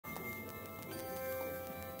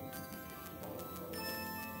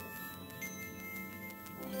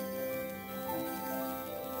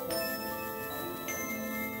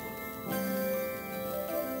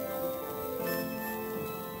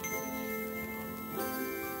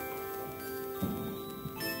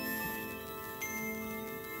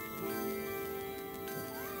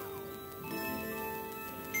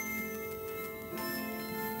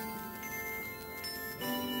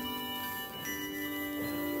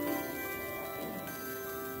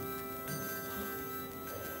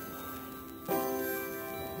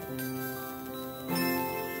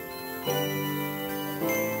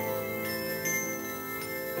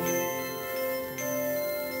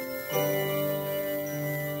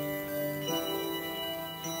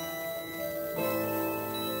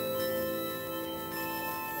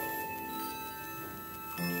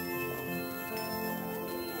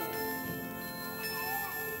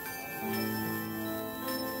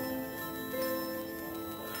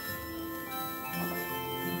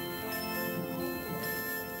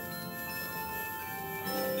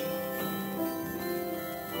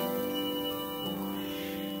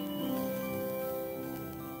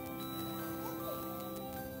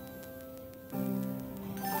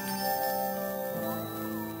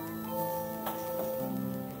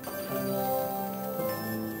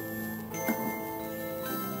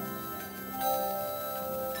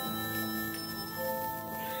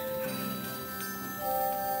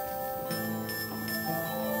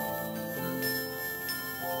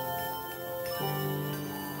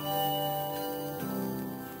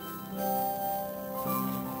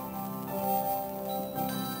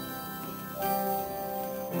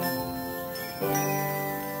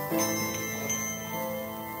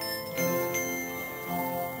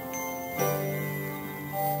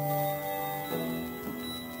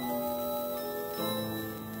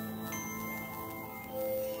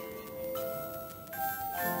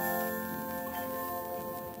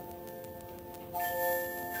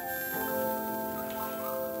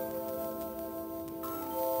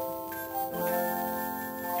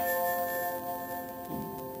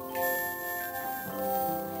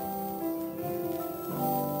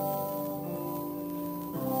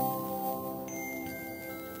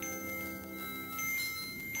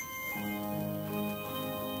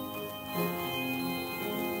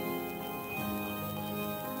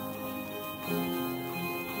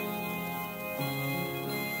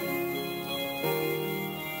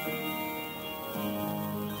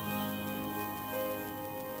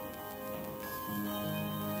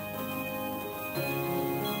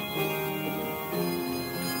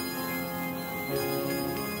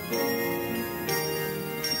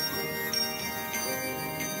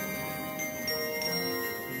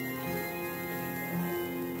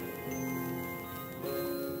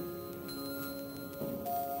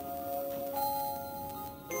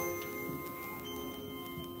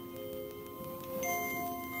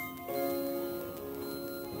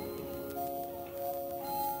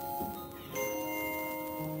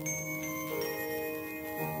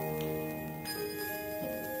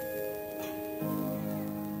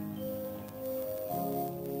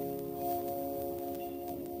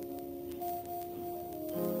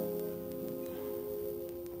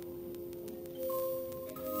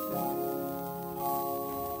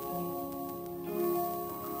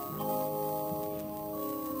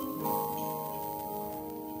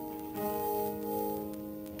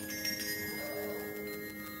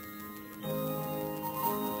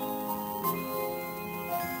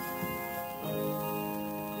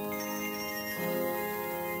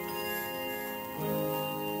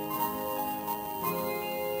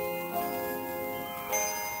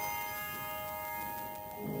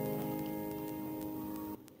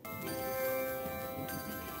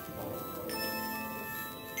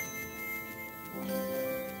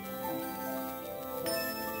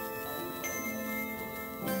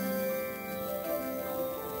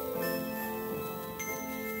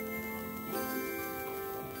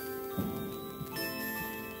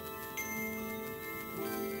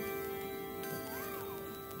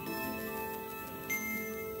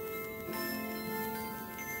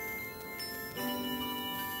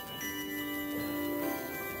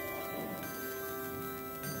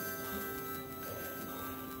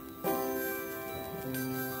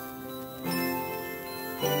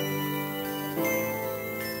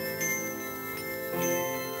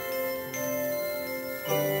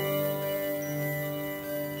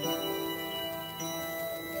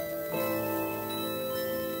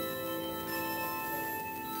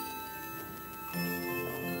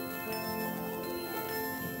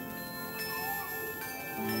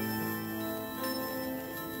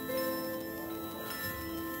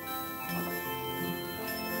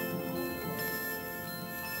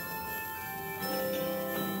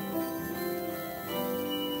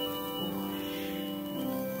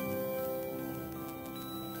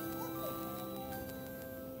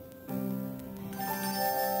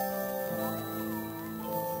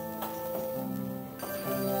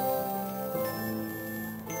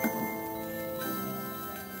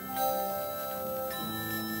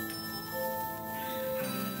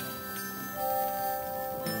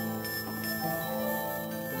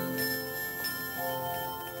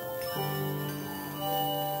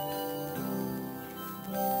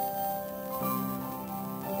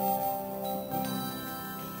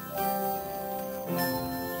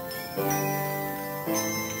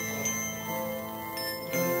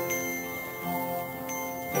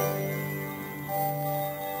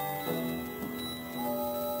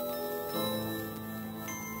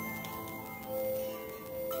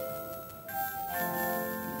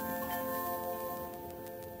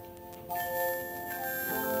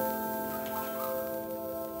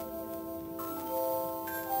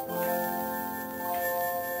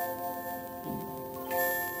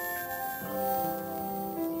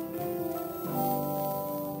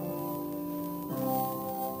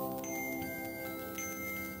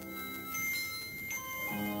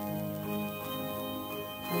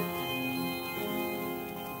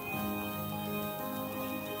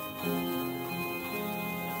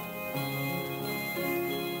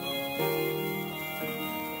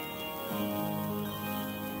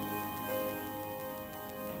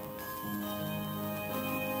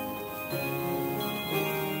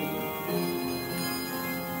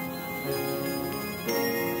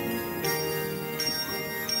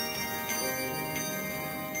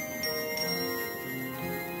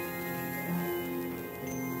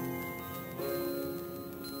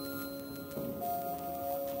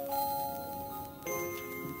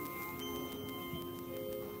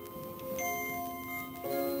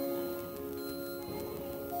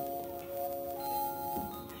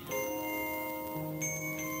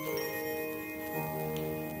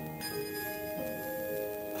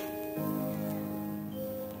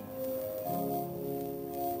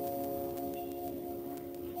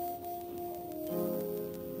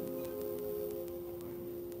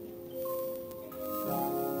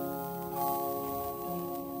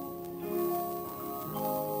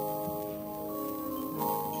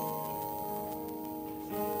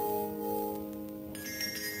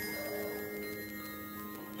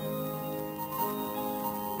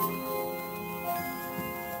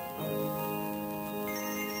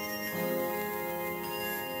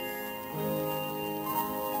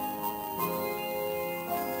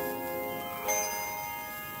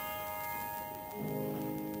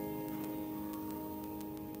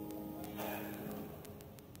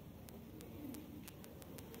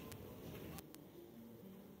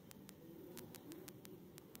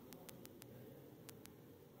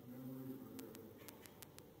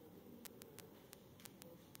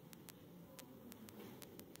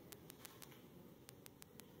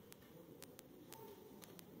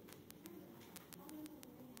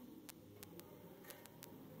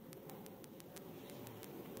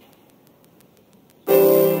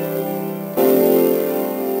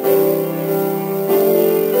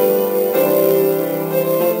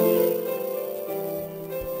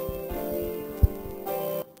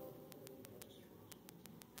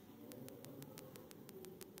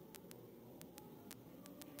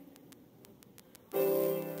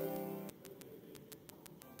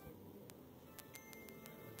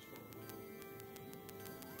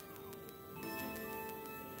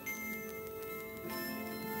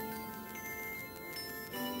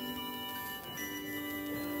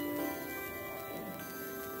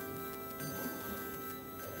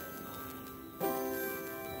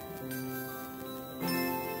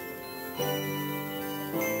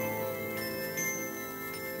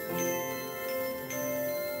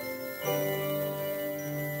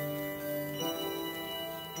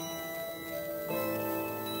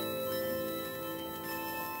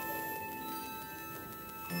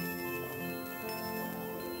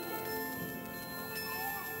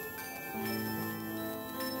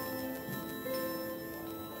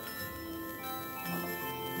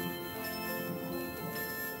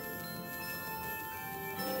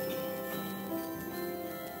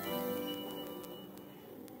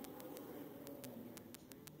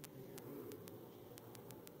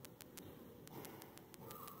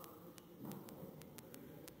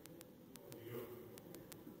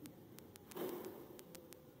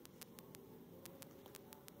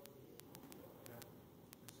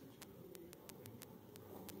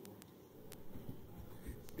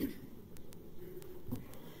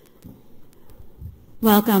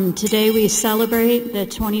Welcome. Today we celebrate the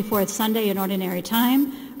 24th Sunday in Ordinary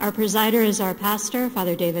Time. Our presider is our pastor,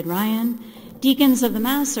 Father David Ryan. Deacons of the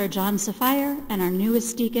Mass are John Sapphire and our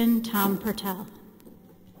newest deacon, Tom Purtell.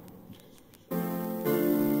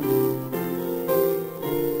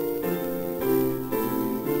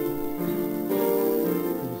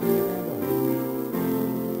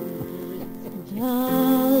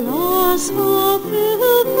 The laws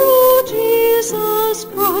fulfilled through Jesus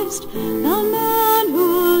Christ, the man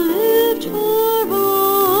who lived for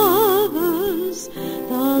others.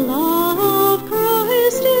 The love of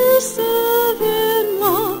Christ is serving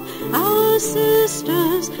love, our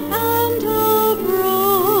sisters and our brothers.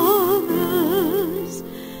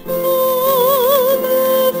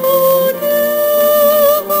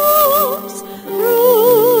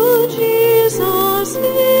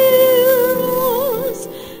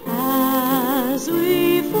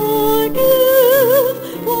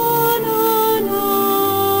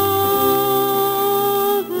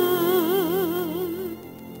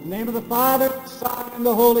 and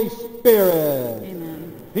the Holy Spirit.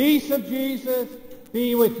 Amen. Peace of Jesus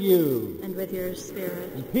be with you. And with your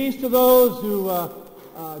spirit. And peace to those who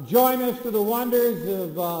join us to the wonders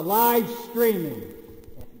of live streaming.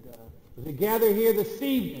 And as we gather here this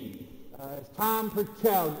evening, is Tom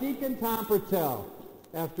Purtell, Deacon Tom Purtell,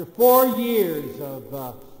 after 4 years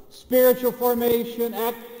of spiritual formation,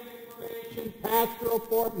 academic formation, pastoral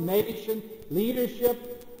formation,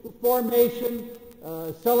 leadership formation,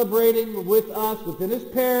 celebrating with us within his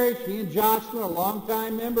parish. He and Jocelyn are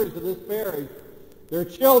longtime members of this parish. Their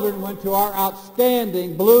children went to our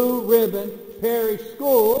outstanding Blue Ribbon Parish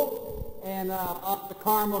School and up to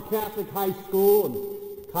Carmel Catholic High School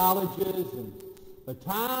and colleges. But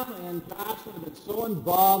Tom and Jocelyn have been so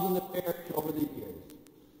involved in the parish over the years.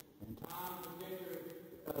 And Tom's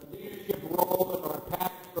particular leadership role in our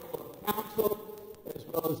pastoral council, as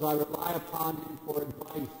well as I rely upon him for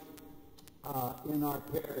advice in our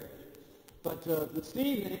parish. But this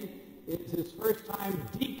evening is his first time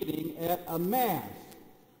deaconing at a Mass.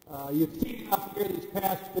 You've seen him up here these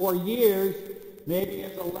past 4 years, maybe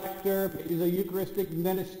as a lector, maybe as a Eucharistic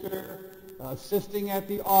minister, assisting at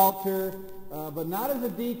the altar, but not as a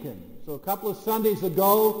deacon. So a couple of Sundays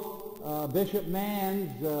ago, Bishop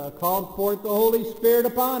Manz called forth the Holy Spirit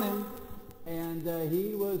upon him, and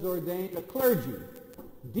he was ordained a clergy,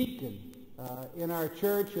 deacon, in our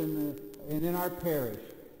church and in our parish.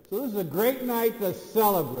 So this is a great night to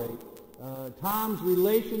celebrate Tom's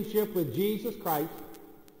relationship with Jesus Christ,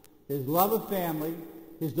 his love of family,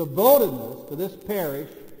 his devotedness to this parish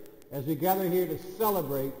as we gather here to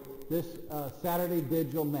celebrate this Saturday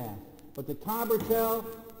Vigil Mass. But to Tom Purtell,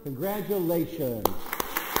 congratulations.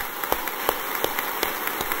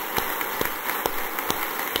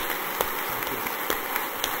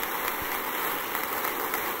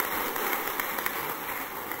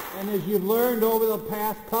 And as you've learned over the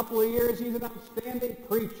past couple of years, he's an outstanding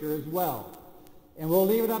preacher as well. And we'll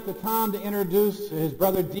leave it up to Tom to introduce his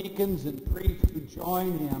brother deacons and priests who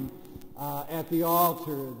join him at the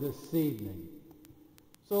altar this evening.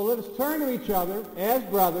 So let us turn to each other as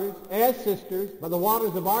brothers, as sisters, by the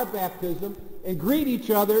waters of our baptism, and greet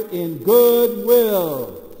each other in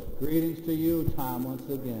goodwill. Greetings to you, Tom, once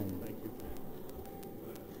again. Thank you.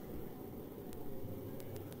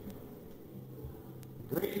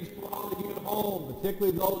 Greetings to all of you at home,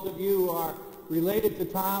 particularly those of you who are related to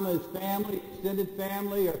Tom, his family, extended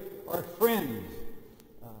family, or friends.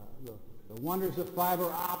 The wonders of fiber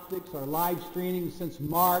optics, our live streaming since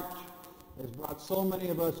March, has brought so many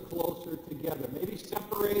of us closer together. Maybe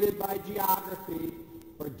separated by geography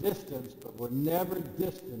or distance, but we're never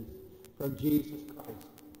distant from Jesus Christ.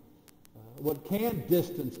 What can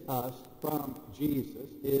distance us from Jesus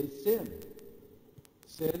is sin.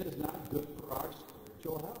 Sin is not good for our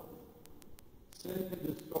spiritual health. Sin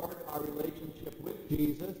can distort our relationship with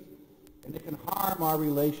Jesus, and it can harm our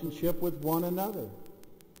relationship with one another.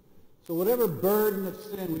 So whatever burden of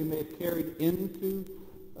sin we may have carried into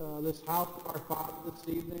this house of our Father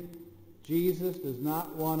this evening, Jesus does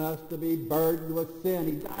not want us to be burdened with sin.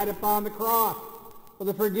 He died upon the cross for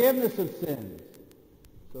the forgiveness of sins.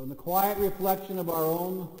 So in the quiet reflection of our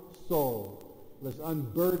own soul, let us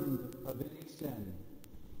unburden of any sin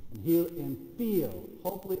and feel,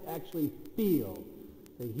 hopefully actually feel,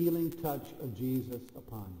 the healing touch of Jesus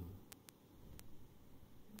upon you.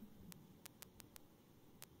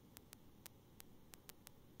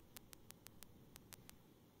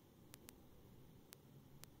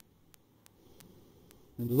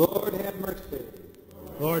 And Lord have mercy.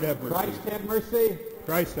 Lord have mercy. Christ have mercy.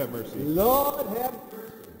 Christ have mercy. Lord have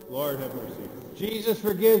mercy. Lord have mercy. Jesus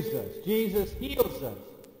forgives us. Jesus heals us.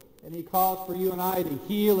 And he calls for you and I to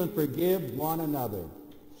heal and forgive one another.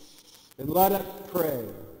 And let us pray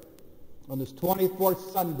on this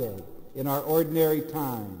 24th Sunday in our ordinary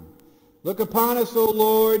time. Look upon us, O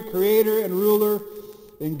Lord, creator and ruler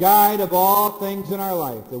and guide of all things in our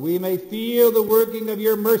life, that we may feel the working of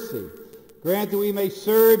your mercy. Grant that we may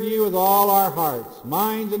serve you with all our hearts,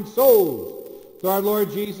 minds, and souls. Through our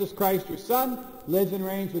Lord Jesus Christ, your Son, lives and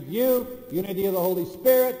reigns with you, unity of the Holy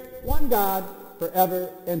Spirit, one God, forever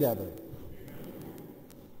and ever.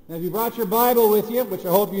 Now, if you brought your Bible with you, which I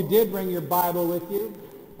hope you did bring your Bible with you,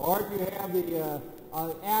 or if you have the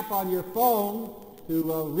app on your phone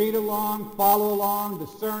to read along, follow along,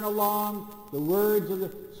 discern along the words of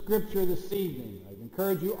the Scripture this evening, I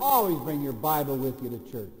encourage you always bring your Bible with you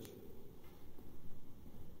to church.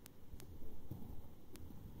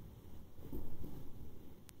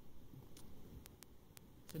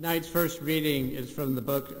 Tonight's first reading is from the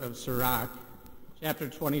book of Sirach, chapter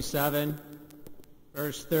 27,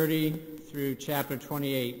 verse 30 through chapter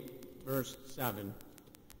 28, verse 7.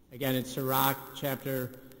 Again, it's Sirach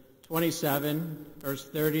chapter 27, verse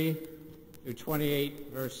 30 through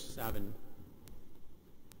 28, verse 7.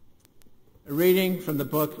 A reading from the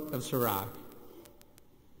book of Sirach.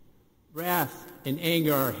 Wrath and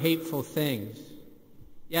anger are hateful things,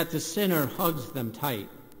 yet the sinner hugs them tight.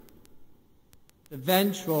 The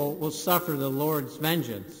vengeful will suffer the Lord's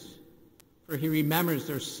vengeance, for he remembers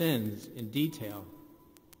their sins in detail.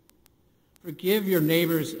 Forgive your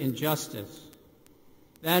neighbor's injustice.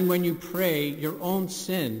 Then when you pray, your own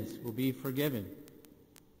sins will be forgiven.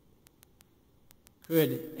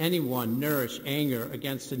 Could anyone nourish anger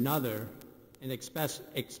against another and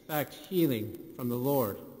expect healing from the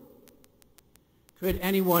Lord? Could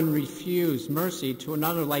anyone refuse mercy to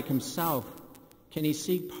another like himself? Can he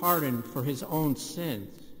seek pardon for his own sins?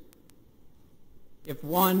 If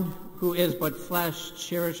one who is but flesh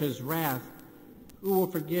cherishes wrath, who will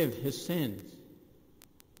forgive his sins?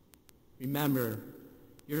 Remember,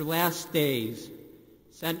 your last days,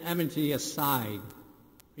 set enmity aside.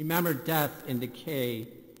 Remember death and decay,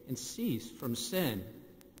 and cease from sin.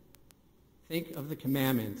 Think of the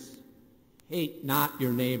commandments. Hate not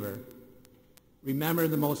your neighbor. Remember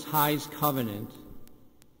the Most High's covenant,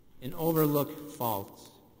 and overlook faults.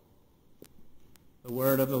 The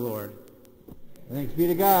word of the Lord. Thanks be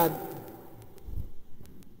to God.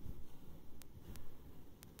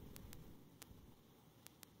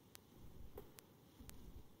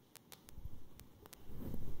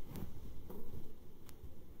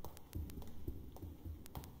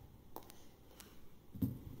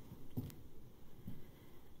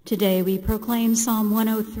 Today we proclaim Psalm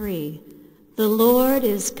 103. The Lord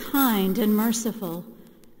is kind and merciful,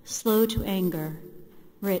 slow to anger,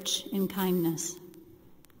 rich in kindness.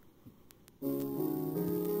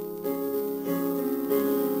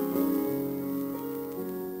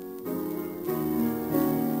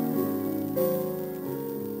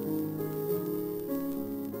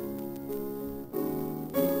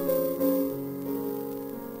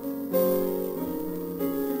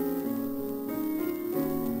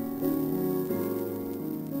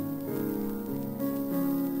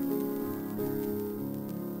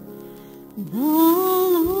 The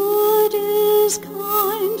Lord is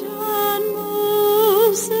kind and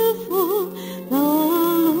merciful. The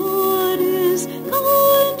Lord is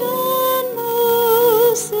kind and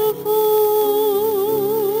merciful.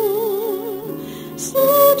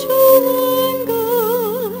 Slow to anger,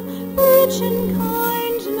 rich in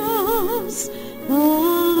kindness. The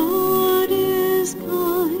Lord is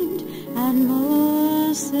kind and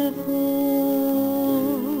merciful.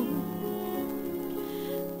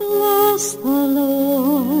 Bless the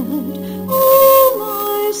Lord, O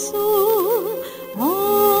my soul,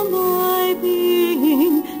 all my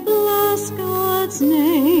being, bless God's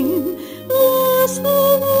name. Bless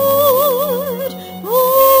the Lord, O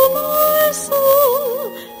my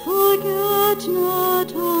soul, forget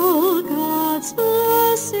not all God's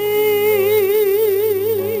blessings.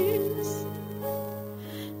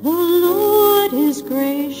 The Lord is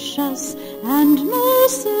gracious and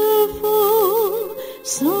merciful,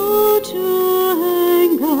 slow to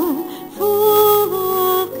anger, full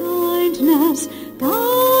of kindness.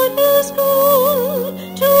 God is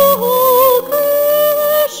good to all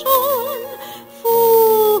creation,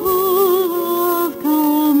 full of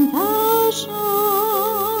compassion.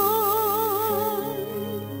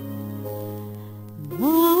 The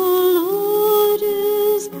Lord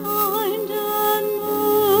is kind and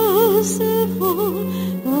merciful.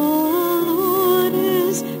 The Lord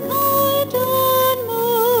is kind and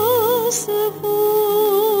merciful,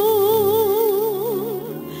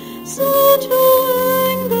 slow to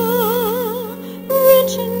anger,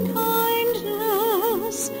 rich in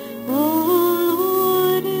kindness. The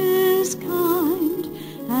Lord is kind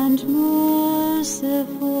and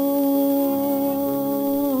merciful.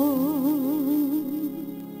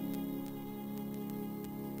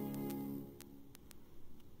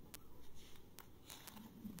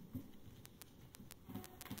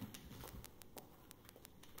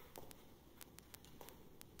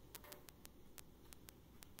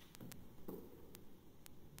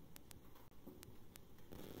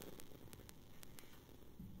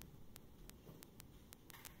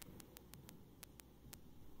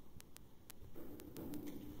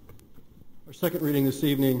 Our second reading this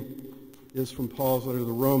evening is from Paul's letter to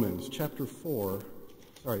the Romans, chapter 14,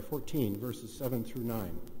 verses 7 through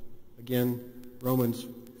 9. Again, Romans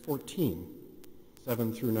 14,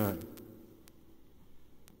 7 through 9.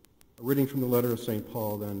 A reading from the letter of St.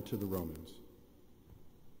 Paul then to the Romans.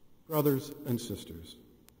 Brothers and sisters,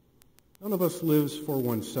 none of us lives for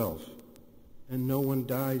oneself, and no one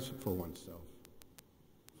dies for oneself.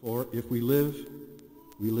 For if we live,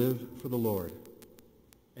 we live for the Lord.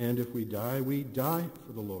 And if we die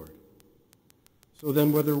for the Lord. So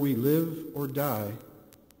then whether we live or die,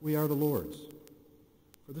 we are the Lord's.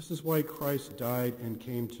 For this is why Christ died and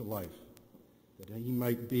came to life, that he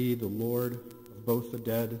might be the Lord of both the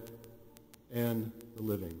dead and the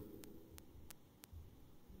living.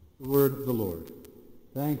 The word of the Lord.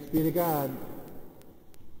 Thanks be to God.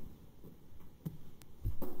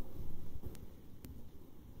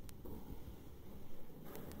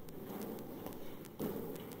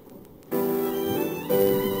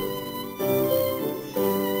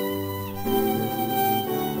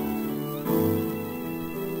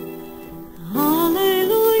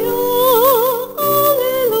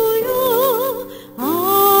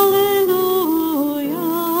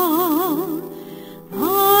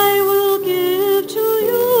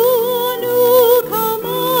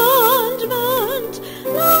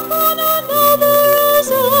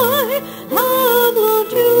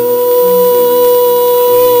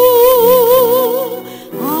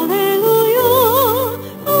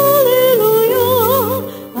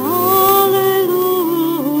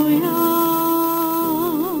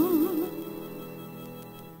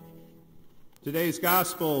 Today's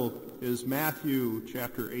gospel is Matthew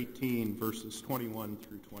chapter 18, verses 21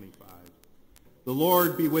 through 25. The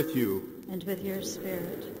Lord be with you. And with your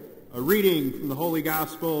spirit. A reading from the Holy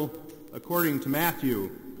Gospel according to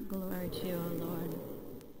Matthew. Glory to you, O Lord.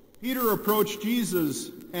 Peter approached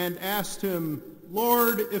Jesus and asked him,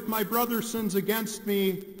 Lord, if my brother sins against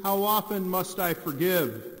me, how often must I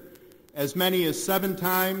forgive? As many as 7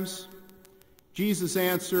 times? Jesus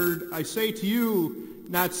answered, I say to you,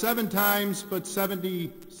 not 7 times, but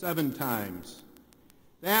 77 times.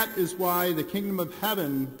 That is why the kingdom of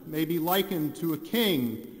heaven may be likened to a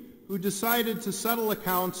king who decided to settle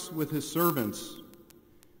accounts with his servants.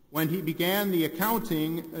 When he began the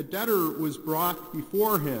accounting, a debtor was brought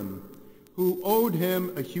before him who owed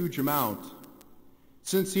him a huge amount.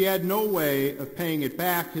 Since he had no way of paying it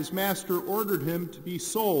back, his master ordered him to be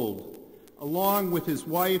sold, along with his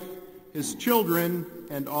wife, his children,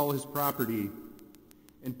 and all his property,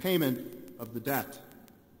 in payment of the debt.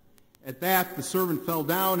 At that, the servant fell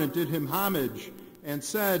down and did him homage and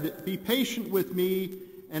said, Be patient with me,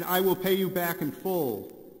 and I will pay you back in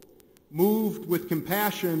full. Moved with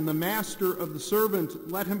compassion, the master of the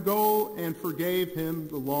servant let him go and forgave him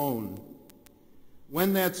the loan.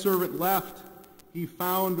 When that servant left, he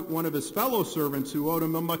found one of his fellow servants who owed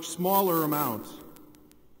him a much smaller amount.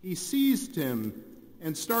 He seized him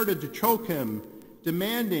and started to choke him,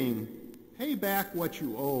 demanding, Pay back what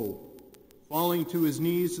you owe. Falling to his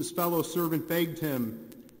knees, his fellow servant begged him,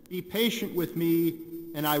 Be patient with me,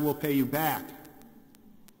 and I will pay you back.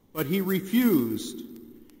 But he refused.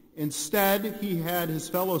 Instead, he had his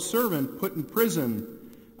fellow servant put in prison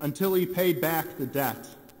until he paid back the debt.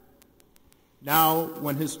 Now,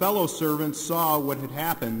 when his fellow servants saw what had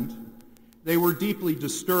happened, they were deeply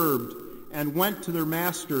disturbed and went to their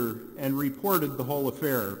master and reported the whole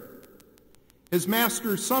affair. His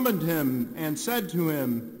master summoned him and said to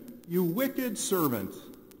him, You wicked servant,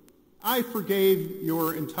 I forgave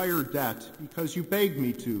your entire debt because you begged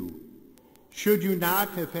me to. Should you not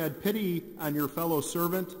have had pity on your fellow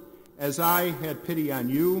servant as I had pity on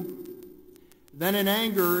you? Then in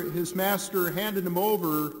anger, his master handed him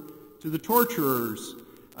over to the torturers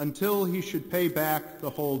until he should pay back the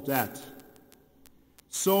whole debt.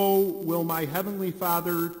 So will my heavenly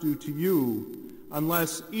Father do to you,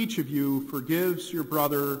 unless each of you forgives your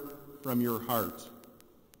brother from your heart.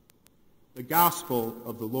 The Gospel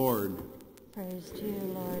of the Lord. Praise to you,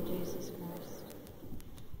 Lord Jesus Christ.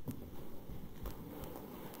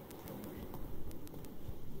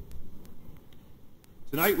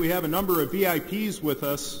 Tonight we have a number of VIPs with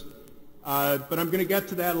us, but I'm going to get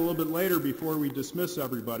to that a little bit later before we dismiss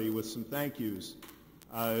everybody with some thank yous.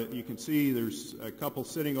 You can see there's a couple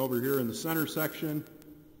sitting over here in the center section,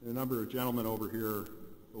 and a number of gentlemen over here,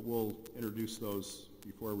 but we'll introduce those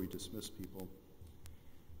before we dismiss people.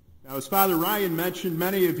 Now, as Father Ryan mentioned,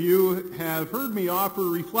 many of you have heard me offer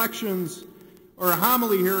reflections or a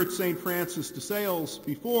homily here at St. Francis de Sales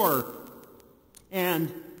before,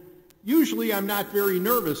 and usually I'm not very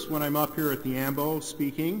nervous when I'm up here at the ambo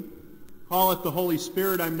speaking. Call it the Holy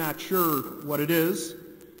Spirit, I'm not sure what it is.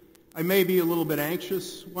 I may be a little bit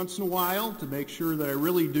anxious once in a while to make sure that I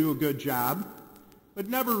really do a good job, but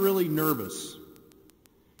never really nervous.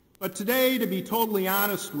 But today, to be totally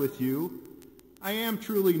honest with you, I am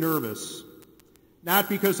truly nervous. Not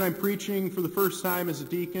because I'm preaching for the first time as a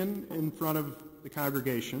deacon in front of the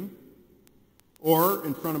congregation, or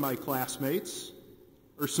in front of my classmates,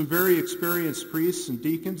 or some very experienced priests and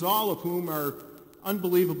deacons, all of whom are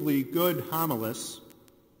unbelievably good homilists,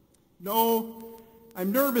 No,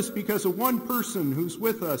 I'm nervous because of one person who's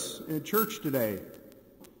with us in church today,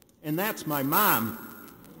 and that's my mom,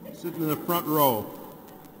 sitting in the front row.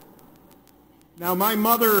 Now, my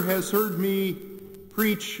mother has heard me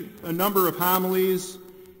preach a number of homilies,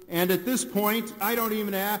 and at this point, I don't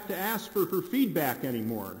even have to ask for her feedback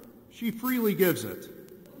anymore. She freely gives it.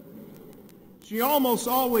 She almost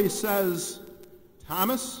always says,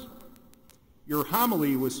 "Thomas, your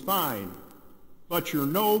homily was fine, but you're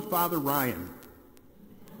no Father Ryan."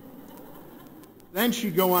 Then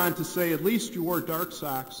she'd go on to say, "At least you wore dark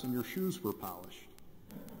socks and your shoes were polished."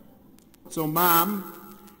 So, Mom,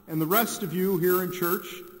 and the rest of you here in church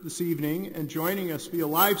this evening and joining us via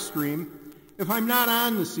live stream, if I'm not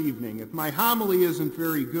on this evening, if my homily isn't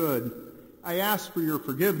very good, I ask for your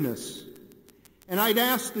forgiveness. And I'd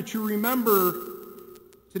ask that you remember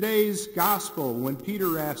today's gospel when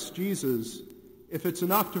Peter asked Jesus if it's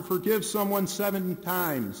enough to forgive someone 7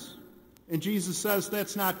 times. And Jesus says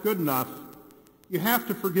that's not good enough. You have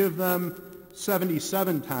to forgive them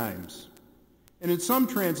 77 times. And in some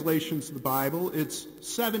translations of the Bible, it's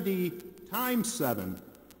 70 times 7.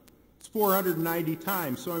 It's 490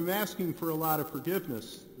 times. So I'm asking for a lot of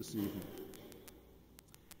forgiveness this evening.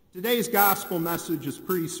 Today's gospel message is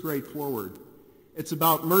pretty straightforward. It's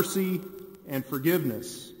about mercy and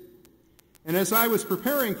forgiveness. And as I was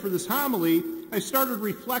preparing for this homily, I started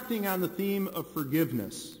reflecting on the theme of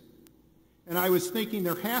forgiveness. And I was thinking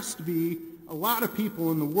there has to be a lot of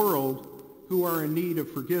people in the world who are in need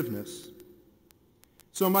of forgiveness.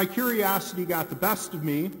 So my curiosity got the best of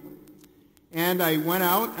me, and I went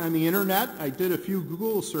out on the internet. I did a few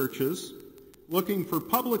Google searches looking for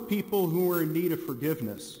public people who were in need of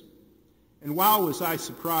forgiveness. And wow, was I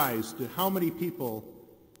surprised at how many people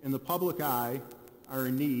in the public eye are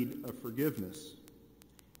in need of forgiveness.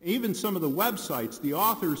 Even some of the websites, the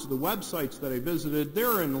authors of the websites that I visited,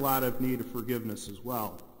 they're in a lot of need of forgiveness as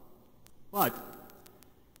well. But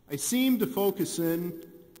I seemed to focus in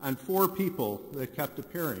on 4 people that kept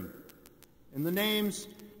appearing. And the names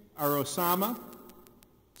are Osama,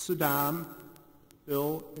 Saddam,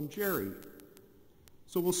 Bill, and Jerry.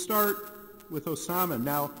 So we'll start with Osama.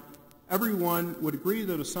 Now, everyone would agree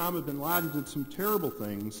that Osama bin Laden did some terrible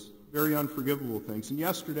things, very unforgivable things. And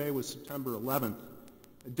yesterday was September 11th,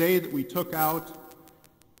 a day that we took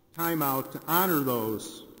time out to honor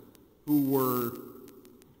those who were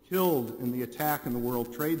killed in the attack in the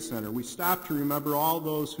World Trade Center. We stopped to remember all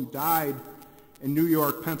those who died in New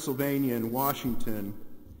York, Pennsylvania, and Washington,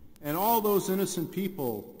 and all those innocent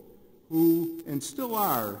people who, and still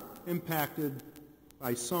are, impacted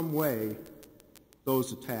by some way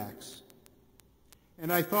those attacks.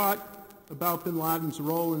 And I thought about bin Laden's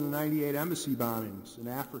role in the 98 embassy bombings in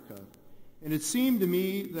Africa, and it seemed to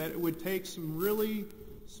me that it would take some really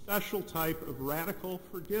special type of radical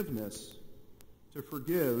forgiveness to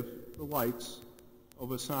forgive the likes of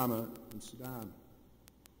Osama and Saddam.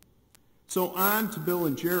 So on to Bill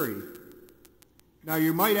and Jerry. Now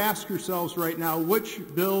you might ask yourselves right now, which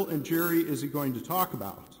Bill and Jerry is he going to talk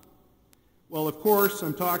about? Well, of course,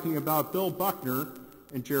 I'm talking about Bill Buckner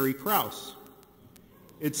and Jerry Krause.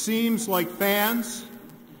 It seems like fans,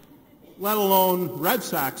 let alone Red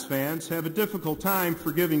Sox fans, have a difficult time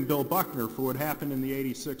forgiving Bill Buckner for what happened in the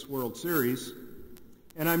 '86 World Series.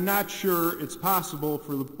 And I'm not sure it's possible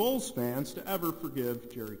for the Bulls fans to ever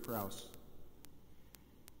forgive Jerry Krause.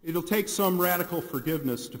 It'll take some radical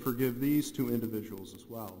forgiveness to forgive these 2 individuals as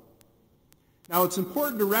well. Now, it's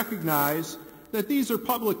important to recognize that these are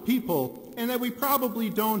public people and that we probably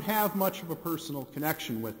don't have much of a personal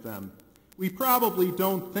connection with them. We probably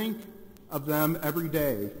don't think of them every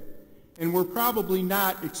day, and we're probably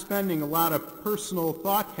not expending a lot of personal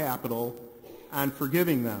thought capital on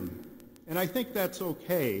forgiving them. And I think that's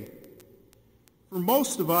okay. For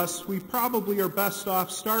most of us, we probably are best off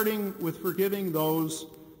starting with forgiving those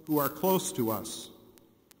who are close to us.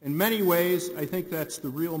 In many ways, I think that's the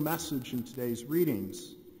real message in today's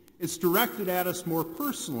readings. It's directed at us more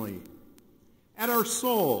personally, at our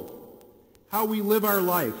soul, how we live our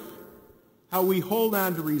life, how we hold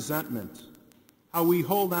on to resentment, how we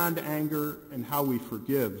hold on to anger, and how we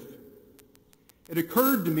forgive. It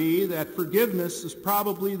occurred to me that forgiveness is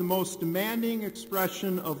probably the most demanding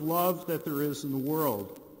expression of love that there is in the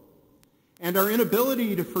world. And our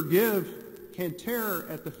inability to forgive can tear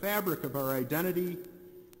at the fabric of our identity,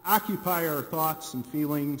 occupy our thoughts and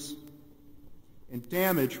feelings, and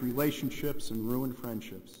damage relationships and ruin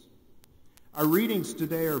friendships. Our readings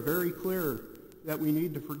today are very clear that we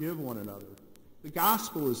need to forgive one another. The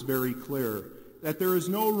gospel is very clear that there is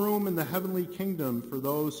no room in the heavenly kingdom for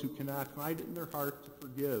those who cannot find it in their heart to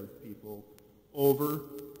forgive people over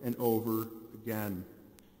and over again.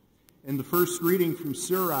 In the first reading from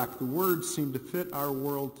Sirach, the words seem to fit our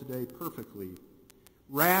world today perfectly.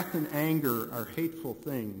 Wrath and anger are hateful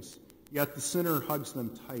things, yet the sinner hugs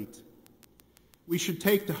them tight. We should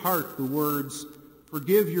take to heart the words,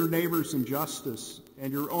 "Forgive your neighbor's injustice,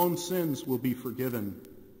 and your own sins will be forgiven."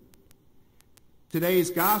 Today's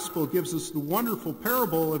gospel gives us the wonderful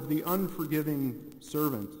parable of the unforgiving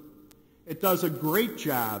servant. It does a great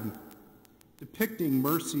job depicting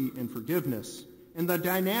mercy and forgiveness and the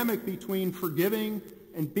dynamic between forgiving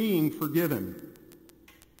and being forgiven.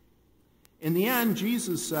 In the end,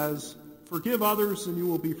 Jesus says, "Forgive others and you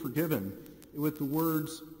will be forgiven," with the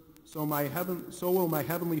words, so will my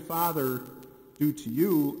heavenly Father do to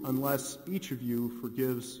you unless each of you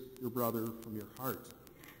forgives your brother from your heart.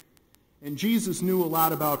 And Jesus knew a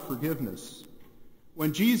lot about forgiveness.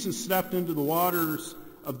 When Jesus stepped into the waters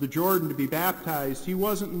of the Jordan to be baptized, he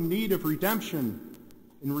wasn't in need of redemption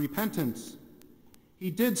and repentance. He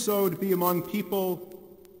did so to be among people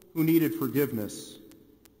who needed forgiveness.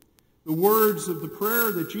 The words of the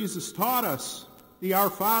prayer that Jesus taught us, the Our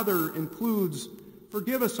Father, includes,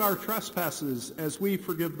 "Forgive us our trespasses as we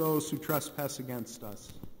forgive those who trespass against us."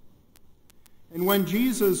 And when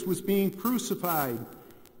Jesus was being crucified,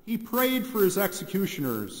 he prayed for his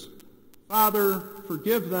executioners, "Father,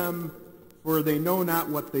 forgive them, for they know not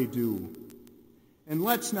what they do." And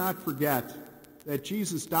let's not forget that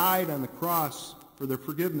Jesus died on the cross for the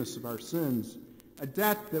forgiveness of our sins, a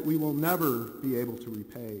debt that we will never be able to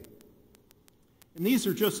repay. And these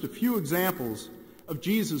are just a few examples of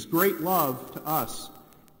Jesus' great love to us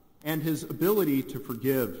and his ability to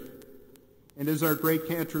forgive. And as our great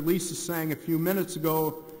cantor Lisa sang a few minutes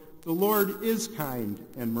ago, the Lord is kind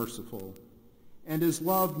and merciful, and his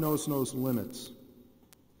love knows no limits.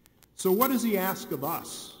 So what does he ask of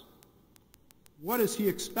us? What does he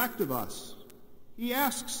expect of us? He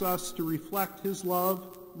asks us to reflect his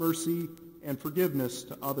love, mercy, and forgiveness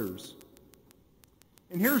to others.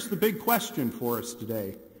 And here's the big question for us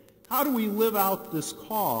today. How do we live out this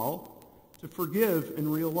call to forgive in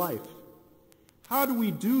real life? How do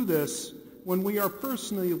we do this when we are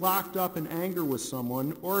personally locked up in anger with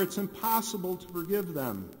someone or it's impossible to forgive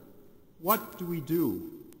them? What do we do?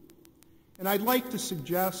 And I'd like to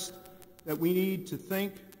suggest that we need to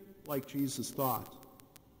think like Jesus thought.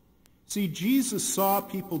 See, Jesus saw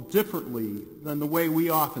people differently than the way we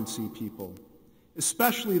often see people,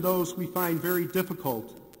 especially those we find very difficult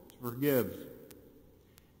to forgive.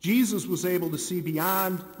 Jesus was able to see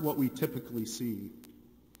beyond what we typically see.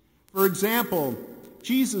 For example,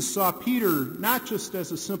 Jesus saw Peter not just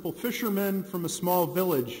as a simple fisherman from a small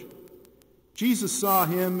village. Jesus saw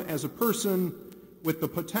him as a person with the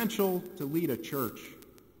potential to lead a church.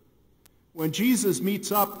 When Jesus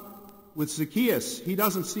meets up with Zacchaeus, he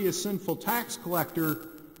doesn't see a sinful tax collector.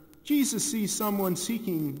 Jesus sees someone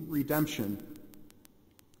seeking redemption.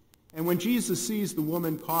 And when Jesus sees the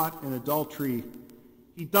woman caught in adultery,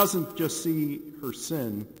 he doesn't just see her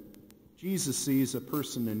sin. Jesus sees a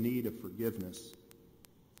person in need of forgiveness.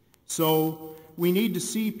 So we need to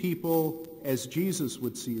see people as Jesus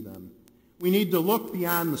would see them. We need to look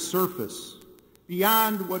beyond the surface,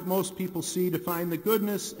 beyond what most people see, to find the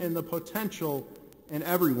goodness and the potential in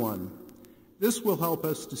everyone. This will help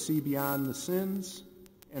us to see beyond the sins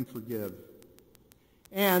and forgive.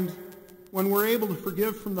 And when we're able to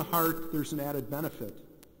forgive from the heart, there's an added benefit.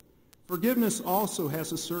 Forgiveness also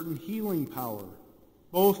has a certain healing power,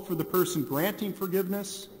 both for the person granting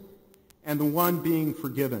forgiveness and the one being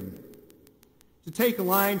forgiven. To take a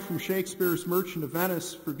line from Shakespeare's Merchant of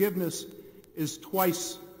Venice, forgiveness is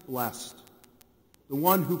twice blessed. The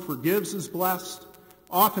one who forgives is blessed,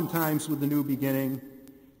 oftentimes with a new beginning,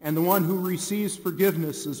 and the one who receives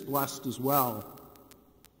forgiveness is blessed as well,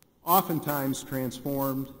 oftentimes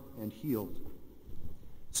transformed and healed.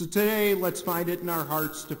 So today, let's find it in our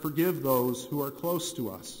hearts to forgive those who are close to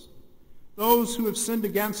us, those who have sinned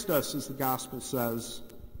against us, as the gospel says,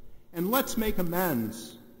 and let's make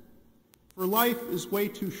amends, for life is way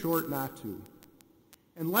too short not to.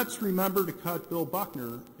 And let's remember to cut Bill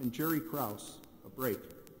Buckner and Jerry Krause a break.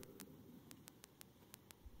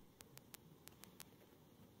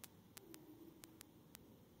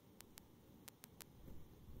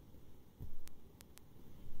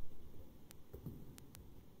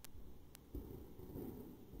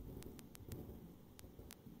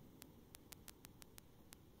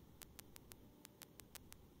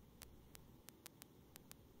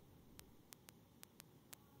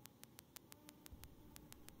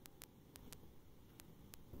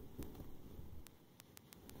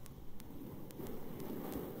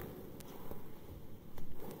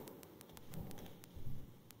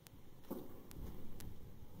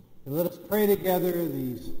 And let us pray together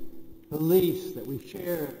these beliefs that we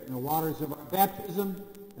share in the waters of our baptism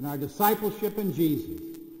and our discipleship in Jesus.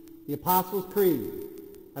 The Apostles' Creed.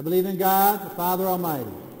 I believe in God, the Father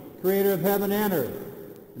Almighty, creator of heaven and earth,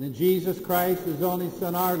 and in Jesus Christ, his only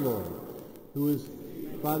Son, our Lord, who is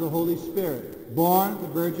by the Holy Spirit, born of the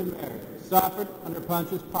Virgin Mary, suffered under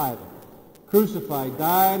Pontius Pilate, crucified,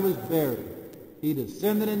 died, was buried. He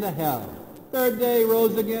descended into hell. Third day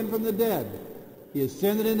rose again from the dead. He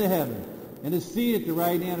ascended into heaven and is seated at the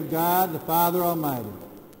right hand of God, the Father Almighty.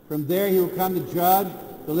 From there he will come to judge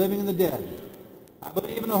the living and the dead. I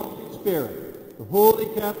believe in the Holy Spirit, the Holy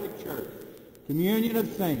Catholic Church, communion of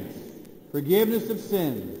saints, forgiveness of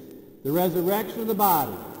sins, the resurrection of the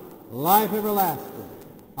body, life everlasting.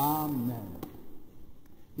 Amen.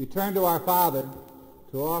 We turn to our Father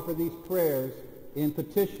to offer these prayers in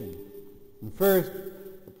petition. And first,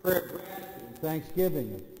 a prayer of gratitude and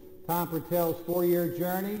thanksgiving of Tom Purtell's 4-year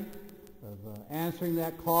journey of answering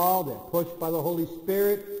that call, that push by the Holy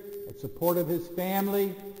Spirit, that support of his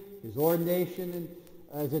family, his ordination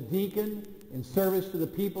as a deacon in service to the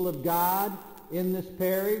people of God in this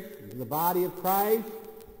parish, to the body of Christ.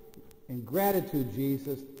 In gratitude,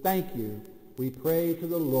 Jesus, thank you. We pray to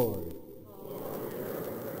the Lord.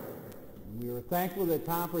 And we are thankful that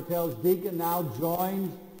Tom Purtell's deacon now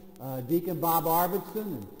joins Deacon Bob Arvidsson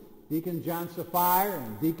and Deacon John Sapphire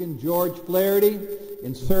and Deacon George Flaherty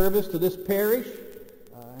in service to this parish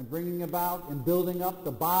and bringing about and building up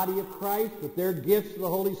the body of Christ with their gifts of the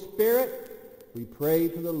Holy Spirit. We pray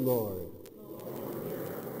to the Lord.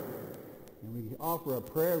 And we offer a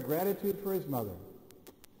prayer of gratitude for his mother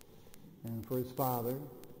and for his father,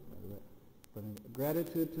 but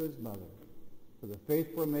gratitude to his mother for the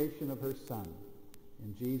faith formation of her son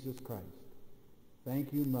in Jesus Christ.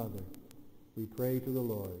 Thank you, Mother. We pray to the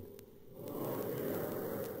Lord.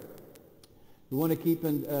 We want to keep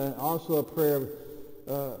in, also a prayer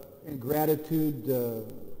in gratitude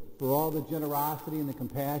for all the generosity and the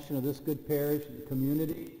compassion of this good parish and the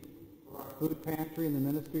community, for our food pantry and the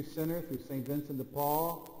ministry center through St. Vincent de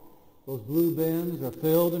Paul. Those blue bins are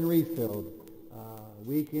filled and refilled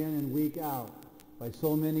week in and week out by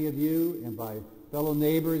so many of you and by fellow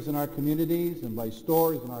neighbors in our communities and by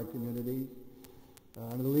stores in our communities.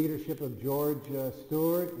 Under the leadership of George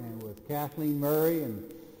Stewart and with Kathleen Murray and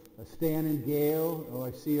Stan and Gail,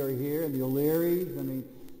 I see her here, and the O'Learys. I mean,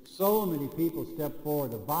 so many people step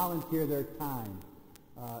forward to volunteer their time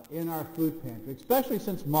in our food pantry, especially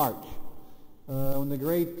since March, when the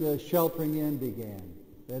great sheltering in began.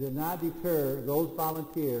 That did not deter those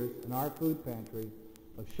volunteers in our food pantry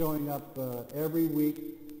of showing up every week,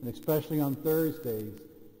 and especially on Thursdays,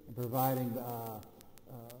 and providing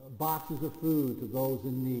boxes of food to those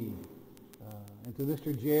in need. And to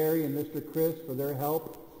Mr. Jerry and Mr. Chris for their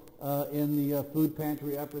help in the food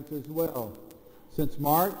pantry efforts as well. Since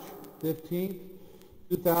March 15th,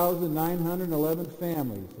 2,911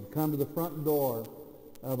 families have come to the front door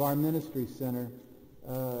of our ministry center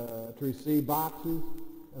to receive boxes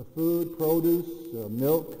of food, produce,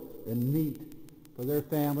 milk, and meat for their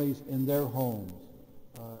families in their homes.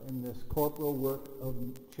 In this corporal work of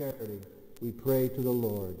charity, we pray to the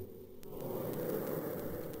Lord.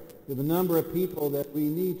 We have a number of people that we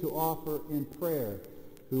need to offer in prayer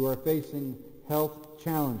who are facing health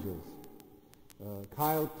challenges.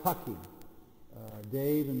 Kyle Tuckey,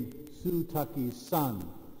 Dave and Sue Tuckey's son.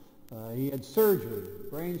 He had surgery,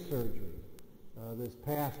 brain surgery, this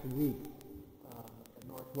past week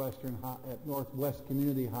at Northwest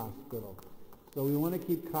Community Hospital. So we want to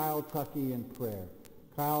keep Kyle Tuckey in prayer.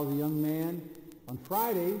 Kyle's a young man. On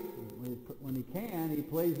Fridays, when he can, he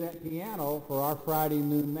plays that piano for our Friday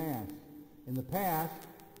noon Mass. In the past,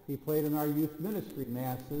 he played in our youth ministry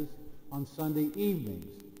Masses on Sunday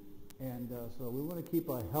evenings. And so we want to keep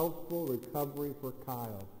a healthful recovery for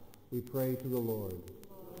Kyle. We pray to the Lord.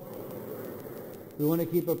 We want to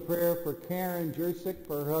keep a prayer for Karen Jersick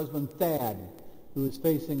for her husband Thad, who is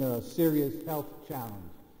facing a serious health challenge.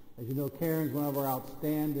 As you know, Karen's one of our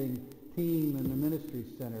outstanding team in the ministry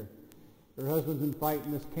center. Her husband's been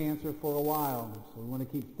fighting this cancer for a while, so we want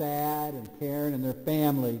to keep Thad and Karen and their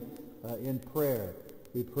family in prayer.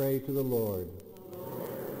 We pray to the Lord.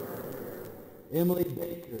 Emily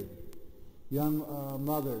Baker, young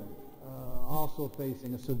mother, also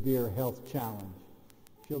facing a severe health challenge.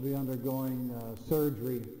 She'll be undergoing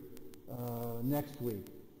surgery next week.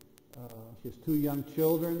 She has 2 young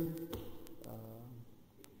children.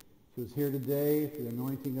 She was here today for the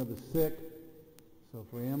anointing of the sick. So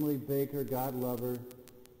for Emily Baker, God love her,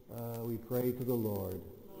 we pray to the Lord.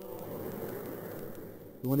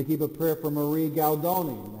 We want to keep a prayer for Marie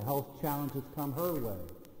Galdoni and the health challenge that's come her way.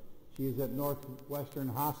 She is at Northwestern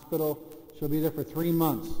Hospital. She'll be there for 3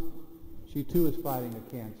 months. She too is fighting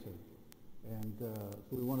a cancer. And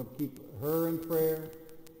so we want to keep her in prayer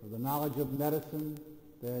for the knowledge of medicine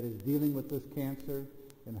that is dealing with this cancer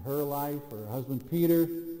in her life, for her husband Peter,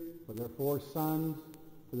 for their 4 sons,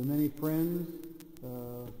 for the many friends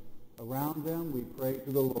around them. We pray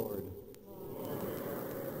to the Lord.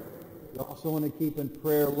 We also want to keep in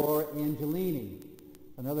prayer Laura Angelini,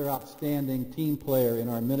 another outstanding team player in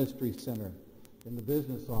our ministry center in the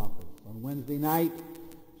business office. On Wednesday night,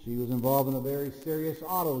 she was involved in a very serious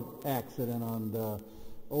auto accident on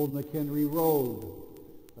Old McHenry Road.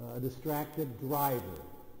 A distracted driver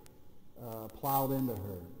plowed into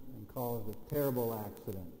her and caused a terrible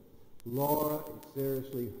accident. Laura is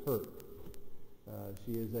seriously hurt.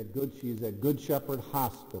 She is at Good Shepherd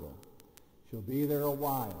Hospital. She'll be there a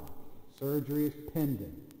while. Surgery is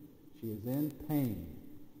pending. She is in pain.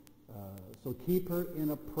 So keep her in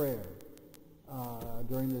a prayer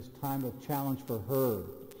during this time of challenge for her.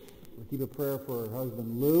 We'll keep a prayer for her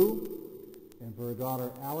husband Lou and for her daughter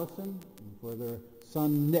Allison and for their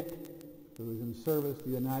son Nick, who is in service to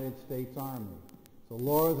the United States Army. So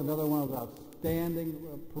Laura's another one of those outstanding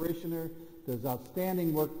parishioners, does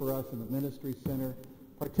outstanding work for us in the ministry center,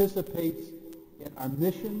 participates in our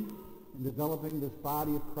mission in developing this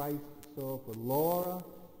body of Christ. So for Laura,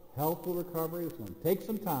 healthful recovery, it's going to take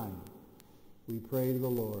some time. We pray to the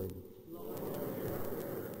Lord.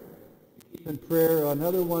 Keep in prayer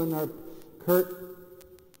another one, our Kurt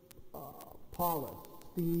Paulus,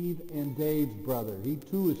 Steve and Dave's brother. He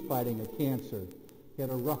too is fighting a cancer. He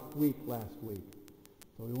had a rough week last week.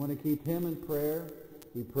 So we want to keep him in prayer.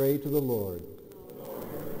 We pray to the Lord.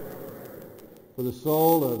 For the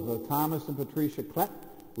soul of Thomas and Patricia Klett,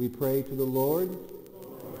 we pray to the Lord.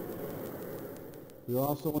 We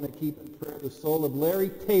also want to keep in prayer the soul of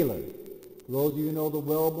Larry Taylor. For those of you who know the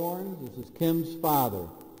Wellborns, this is Kim's father.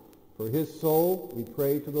 For his soul, we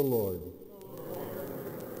pray to the Lord.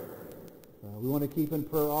 We want to keep in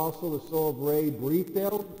prayer also the soul of Ray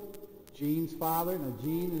Briefeld, Jean's father. Now,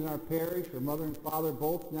 Jean in our parish, her mother and father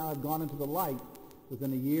both now have gone into the light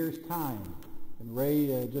within a year's time. And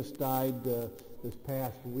Ray just died this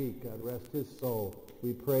past week. God rest his soul.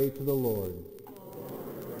 We pray to the Lord.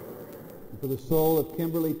 And for the soul of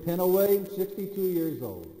Kimberly Penaway, 62 years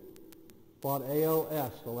old. Fought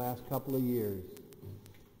ALS the last couple of years.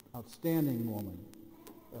 Outstanding woman.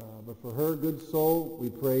 But for her good soul, we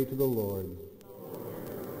pray to the Lord.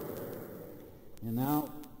 And now,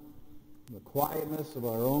 in the quietness of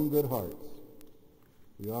our own good hearts,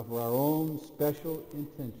 we offer our own special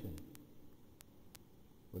intention.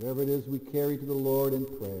 Whatever it is we carry to the Lord in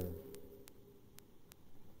prayer.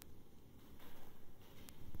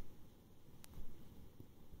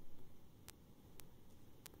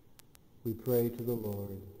 We pray to the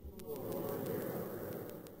Lord.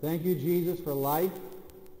 Thank you, Jesus, for life.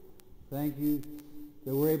 Thank you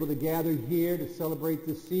that we're able to gather here to celebrate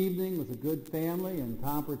this evening with a good family and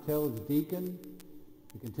Tom Purtell as deacon.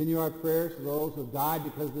 We continue our prayers for those who have died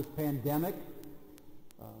because of this pandemic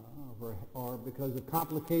or because of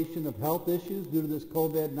complication of health issues due to this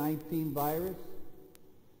COVID-19 virus.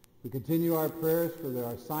 We continue our prayers for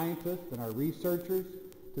our scientists and our researchers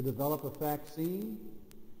to develop a vaccine.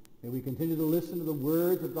 And we continue to listen to the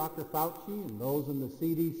words of Dr. Fauci and those in the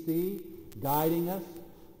CDC guiding us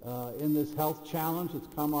in this health challenge that's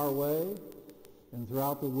come our way and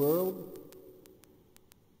throughout the world.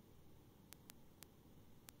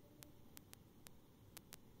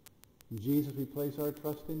 In Jesus, we place our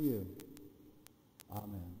trust in you.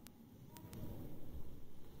 Amen.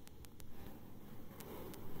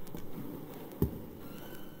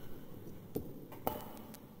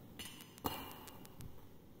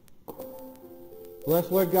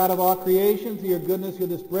 Blessed Lord God of all creation, through your goodness give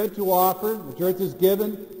this bread to offer, which earth has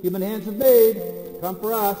given, human hands have made. Come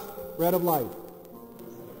for us, bread of life.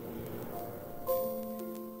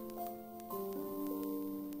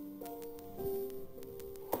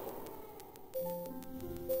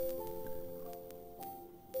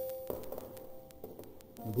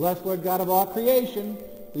 And blessed Lord God of all creation,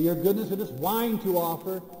 through your goodness give this wine to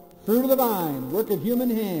offer, fruit of the vine, work of human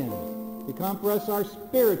hands. Become for us our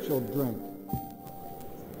spiritual drink.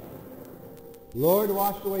 Lord,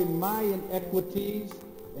 wash away my iniquities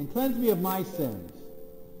and cleanse me of my sins.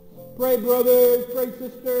 Pray, brothers, pray,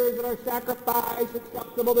 sisters, that our sacrifice is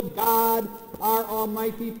acceptable to God, our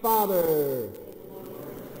Almighty Father.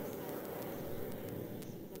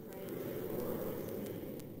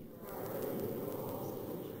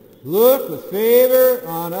 Look with favor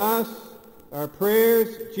on us, our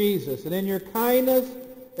prayers, Jesus, and in your kindness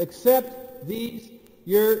accept these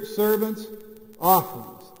your servants' offerings,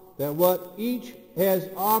 that what each has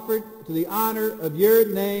offered to the honor of your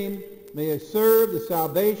name may serve the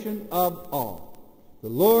salvation of all. The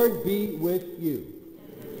Lord be with you.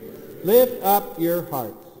 Lift up your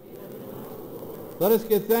hearts. Let us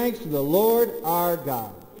give thanks to the Lord our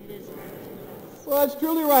God. Well, it's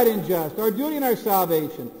truly right and just, our duty and our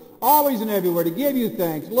salvation, always and everywhere, to give you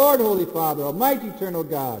thanks, Lord, Holy Father, Almighty, eternal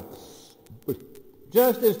God.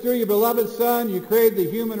 Just as through your beloved Son you created the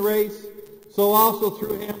human race, so also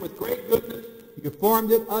through him with great goodness you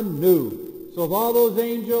formed it anew. So with all those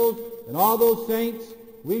angels and all those saints,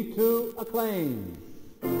 we too acclaim.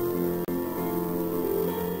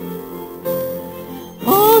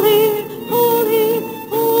 Holy, holy,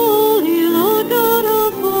 holy, Lord God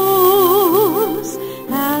of hosts,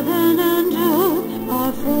 heaven and earth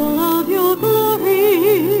are full of your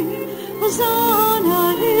glory.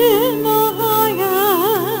 Hosanna in the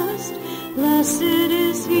highest. Blessed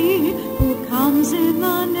is he who comes in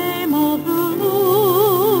the name of the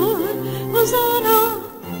Lord. Hosanna,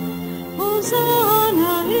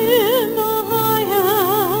 Hosanna in the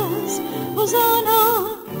highest.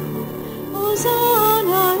 Hosanna,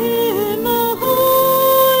 Hosanna in the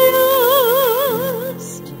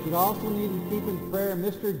highest. We should also need to keep in prayer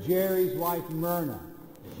Mr. Jerry's wife, Myrna.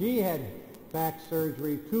 She had back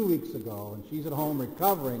surgery 2 weeks ago, and she's at home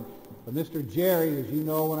recovering. But Mr. Jerry, as you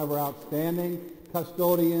know, one of our outstanding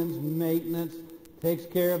custodians, maintenance, takes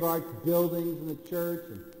care of our buildings in the church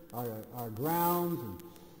and our grounds, and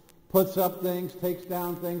puts up things, takes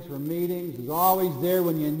down things for meetings, is always there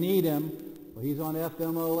when you need him. Well, he's on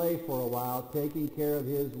FMLA for a while, taking care of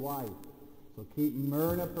his wife. So keep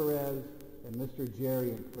Myrna Perez and Mr. Jerry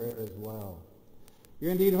in prayer as well.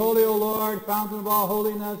 You're indeed holy, O Lord, fountain of all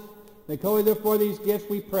holiness. Make holy, therefore, these gifts,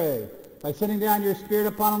 we pray, by sending down your Spirit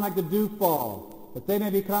upon them like the dewfall, that they may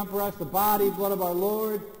become for us the body and blood of our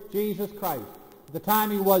Lord Jesus Christ. At the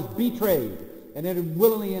time he was betrayed and entered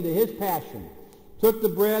willingly into his passion, took the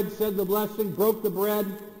bread, said the blessing, broke the bread,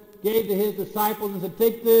 gave to his disciples, and said,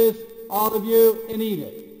 take this, all of you, and eat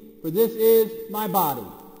it. For this is my body,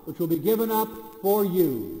 which will be given up for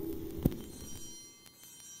you.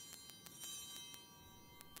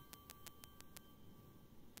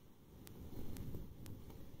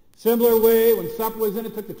 Similar way, when supper was in,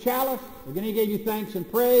 it took the chalice. Again, he gave you thanks and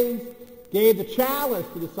praise. Gave the chalice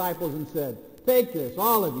to the disciples and said, take this,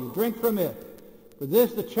 all of you, drink from it. For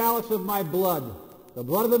this, the chalice of my blood, the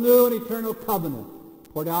blood of the new and eternal covenant,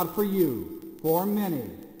 poured out for you, for many,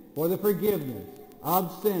 for the forgiveness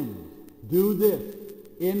of sins. Do this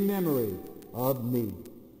in memory of me.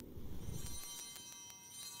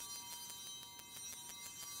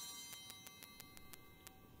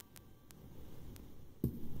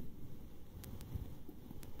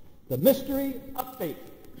 The mystery of faith.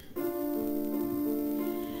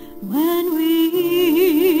 When we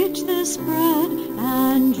eat this bread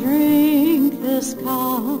and drink this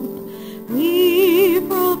cup, we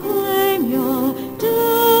proclaim your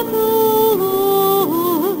death,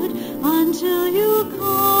 O Lord, until you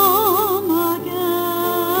come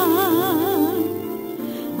again.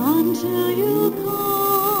 Until you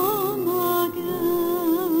come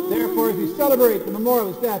again. Therefore, as we celebrate the memorial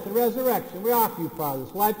of his death and resurrection, we offer you, Father,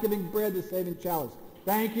 this life-giving bread, this saving chalice.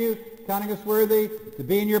 Thank you, counting us worthy to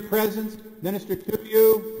be in your presence, minister to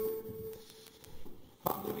you.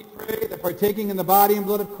 Humbly we pray that partaking in the body and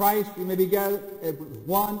blood of Christ, we may be gathered as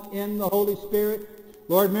one in the Holy Spirit.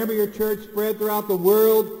 Lord, remember your church spread throughout the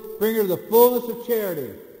world. Bring her to the fullness of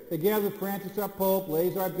charity. Together with Francis, our Pope,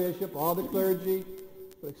 Lays, our Bishop, all the clergy,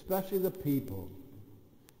 but especially the people.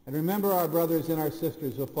 And remember our brothers and our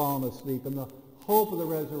sisters who have fallen asleep in the hope of the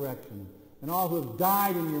resurrection, and all who have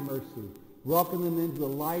died in your mercy. Welcome them into the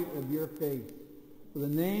light of your face. For the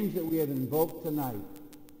names that we have invoked tonight,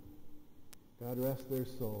 God rest their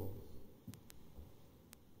souls.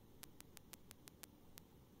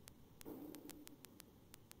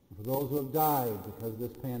 And for those who have died because of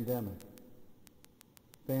this pandemic,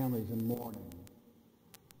 families in mourning,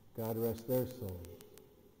 God rest their souls.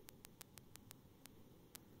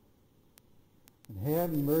 And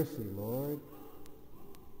have mercy, Lord.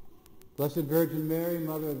 Blessed Virgin Mary,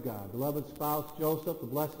 Mother of God, beloved spouse Joseph, the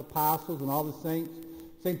blessed apostles, and all the saints,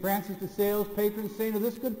 St. Francis de Sales, patron saint of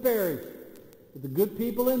this good parish, with the good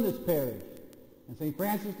people in this parish. And St.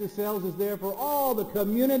 Francis de Sales is there for all the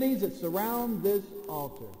communities that surround this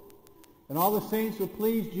altar, and all the saints who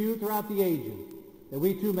pleased you throughout the ages, that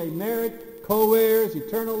we too may merit, co-heirs,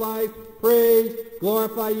 eternal life, praise,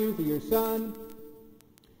 glorify you through your Son,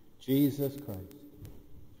 Jesus Christ.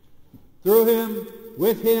 Through him,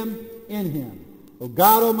 with him, in him, O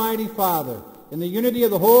God Almighty Father, in the unity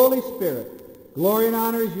of the Holy Spirit, glory and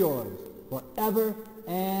honor is yours forever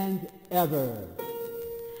and ever.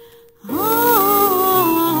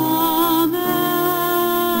 Amen.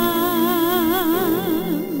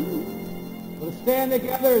 stand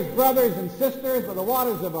together as brothers and sisters by the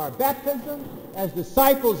waters of our baptism, as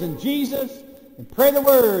disciples in Jesus, and pray the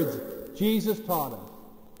words Jesus taught us.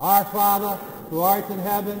 Our Father, who art in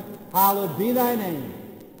heaven, hallowed be thy name.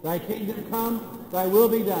 Thy kingdom come, thy will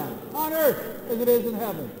be done, on earth as it is in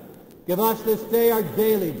heaven. Give us this day our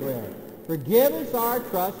daily bread. Forgive us our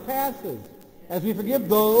trespasses, as we forgive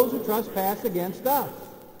those who trespass against us.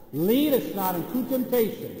 Lead us not into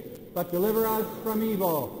temptation, but deliver us from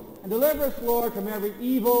evil. And deliver us, Lord, from every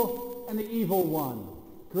evil and the evil one.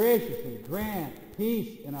 Graciously grant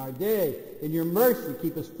peace in our day. In your mercy,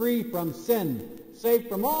 keep us free from sin, safe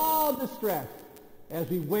from all distress, as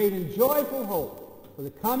we wait in joyful hope for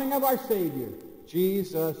the coming of our Savior,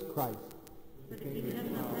 Jesus Christ.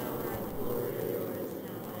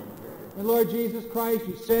 And Lord Jesus Christ,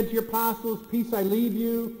 you said to your apostles, peace I leave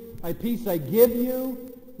you, my peace I give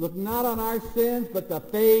you. Look not on our sins, but the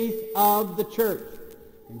faith of the church.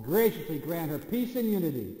 And graciously grant her peace and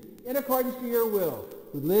unity, in accordance to your will,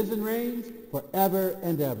 who lives and reigns forever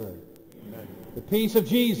and ever. Amen. The peace of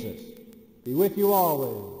Jesus be with you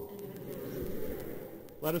always.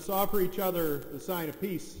 Let us offer each other the sign of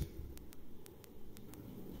peace.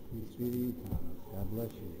 Peace be to you, Thomas. God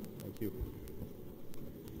bless you. Thank you.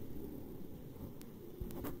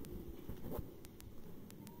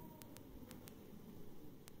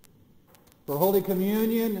 For Holy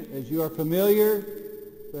Communion, as you are familiar,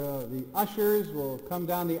 the ushers will come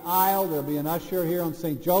down the aisle. There will be an usher here on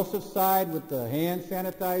St. Joseph's side with the hand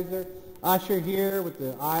sanitizer, usher here with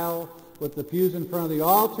the aisle with the pews in front of the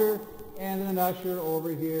altar, and an usher over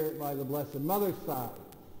here by the Blessed Mother's side.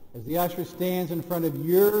 As the usher stands in front of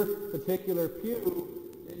your particular pew,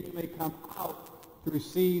 then you may come out to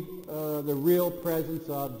receive the real presence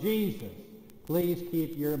of Jesus. Please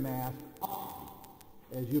keep your mask on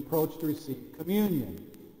as you approach to receive communion.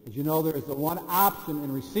 As you know, there is the one option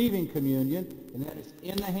in receiving communion, and that is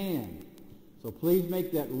in the hand. So please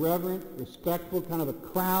make that reverent, respectful, kind of a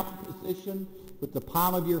crown position with the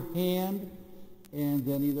palm of your hand, and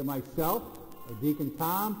then either myself, or Deacon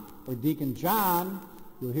Tom, or Deacon John,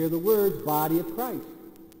 you'll hear the words, body of Christ.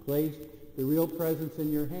 Place the real presence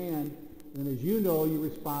in your hand, and as you know, you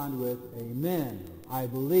respond with, amen, I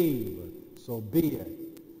believe, or so be it.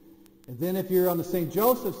 And then if you're on the St.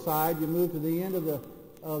 Joseph side, you move to the end of the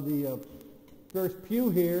first pew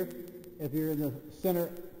here. If you're in the center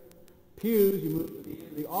pews, you move to the end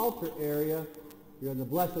of the altar area. If you're on the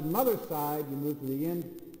Blessed Mother side, you move to the end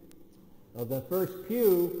of the first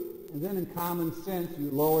pew. And then in common sense, you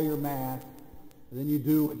lower your mask. And then you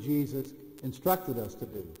do what Jesus instructed us to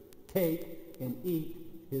do. Take and eat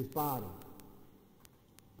his body.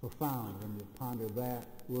 Profound when you ponder that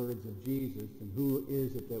words of Jesus and who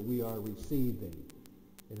is it that we are receiving.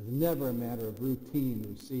 It is never a matter of routine to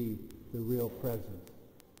receive the real presence,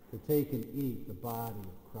 to take and eat the body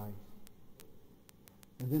of Christ.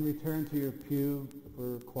 And then return to your pew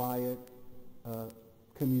for quiet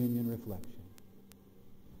communion reflection.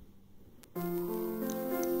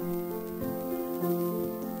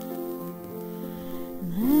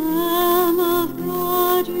 Lamb of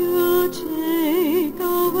God, you take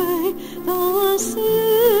away the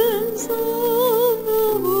sins of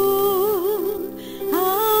the world.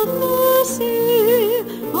 Have mercy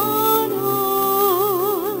on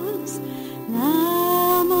us.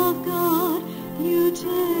 Lamb of God, you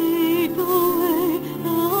take away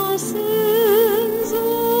the sins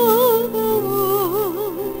of the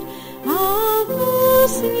world. Have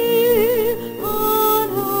mercy on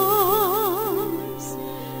us.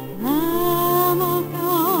 Lamb of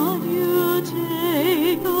God, you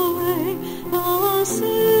take away the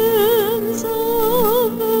sins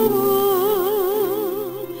of the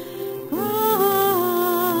world.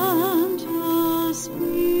 Grant us peace.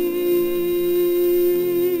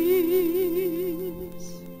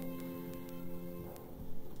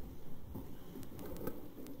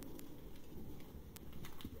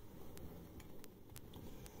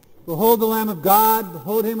 Behold the Lamb of God.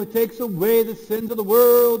 Behold him who takes away the sins of the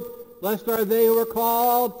world. Blessed are they who are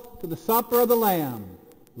called to the supper of the Lamb.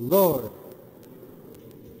 Lord.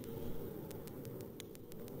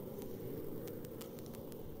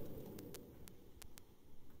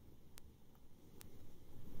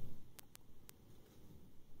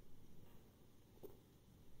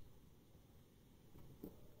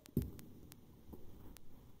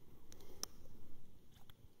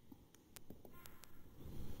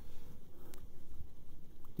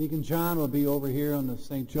 Deacon John will be over here on the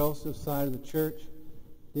St. Joseph side of the church.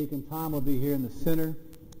 Deacon Tom will be here in the center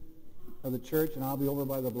of the church, and I'll be over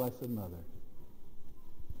by the Blessed Mother.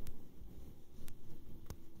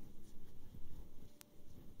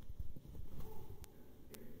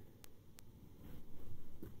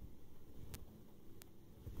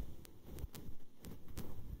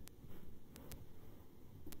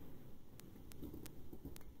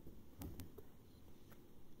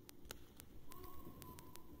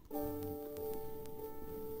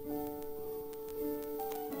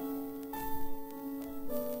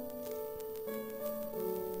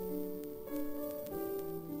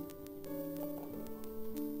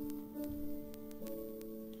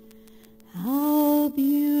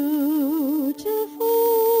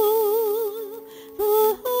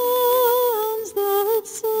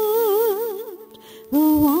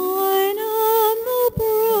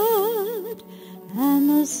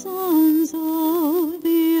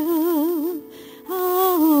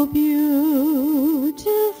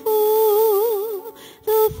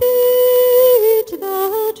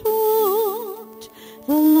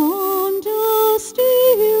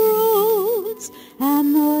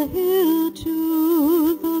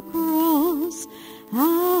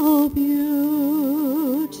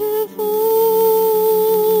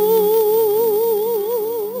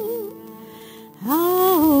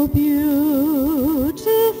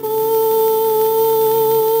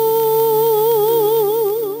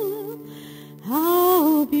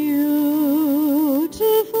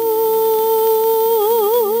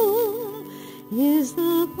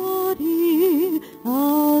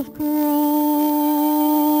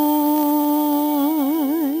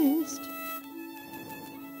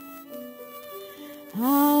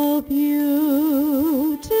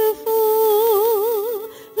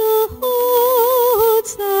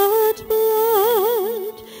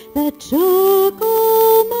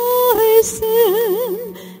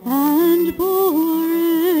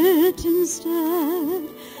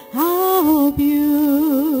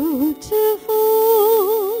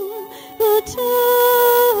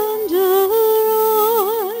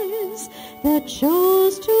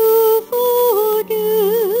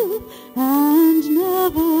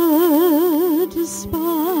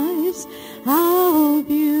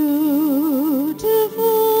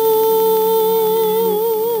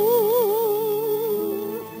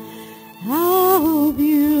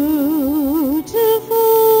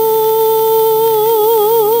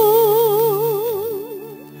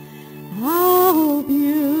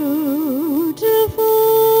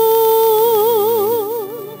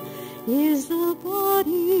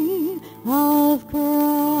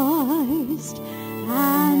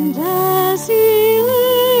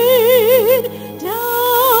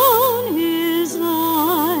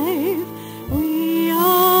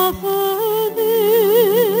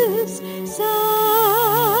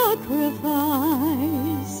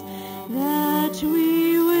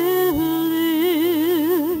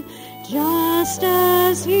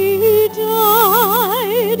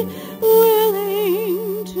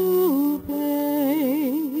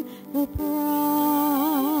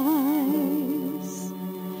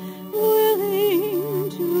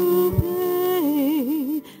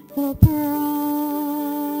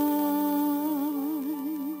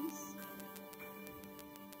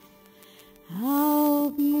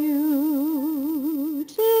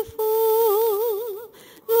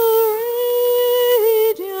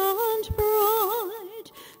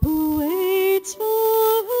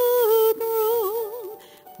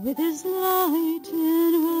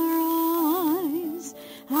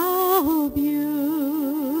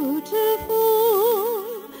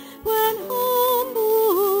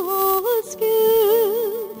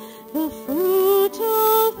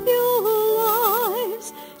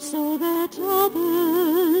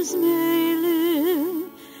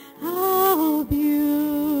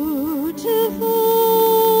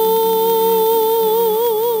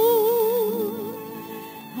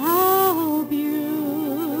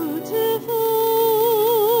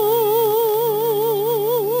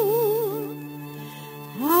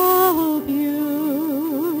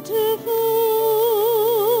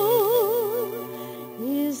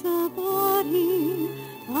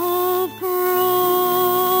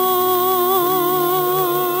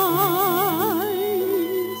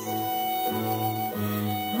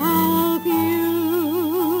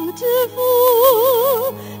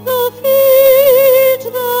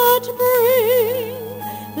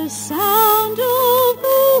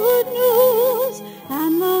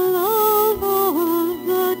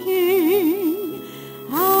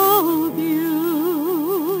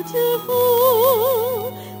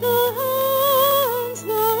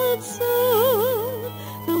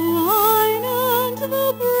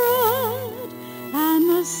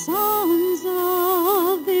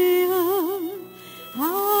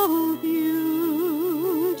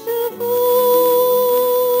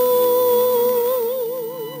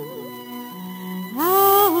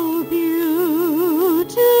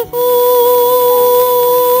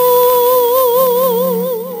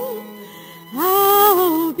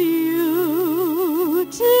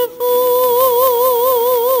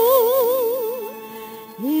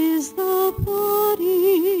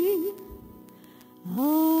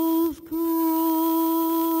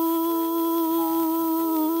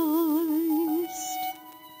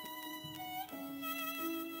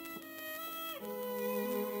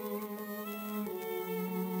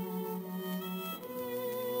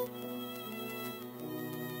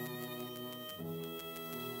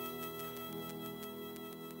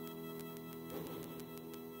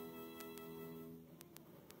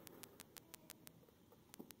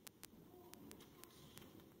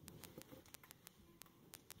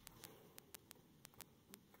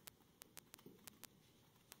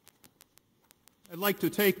 I'd like to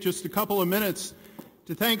take just a couple of minutes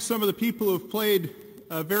to thank some of the people who have played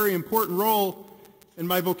a very important role in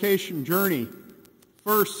my vocation journey.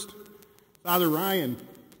 First, Father Ryan,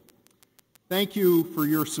 thank you for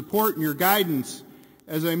your support and your guidance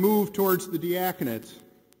as I move towards the diaconate.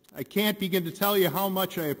 I can't begin to tell you how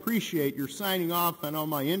much I appreciate your signing off on all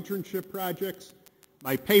my internship projects,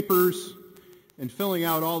 my papers, and filling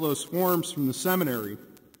out all those forms from the seminary.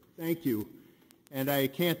 Thank you. And I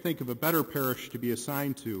can't think of a better parish to be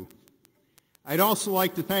assigned to. I'd also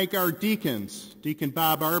like to thank our deacons, Deacon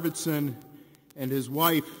Bob Arvidsson and his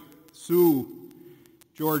wife, Sue,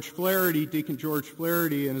 George Flaherty, Deacon George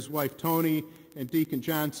Flaherty and his wife, Tony, and Deacon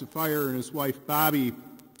John Sapphire and his wife, Bobby.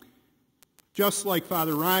 Just like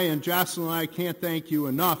Father Ryan, Jocelyn and I can't thank you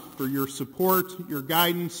enough for your support, your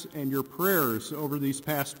guidance, and your prayers over these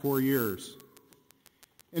past 4 years.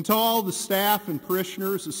 And to all the staff and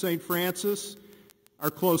parishioners of St. Francis, our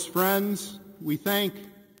close friends, we thank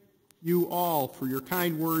you all for your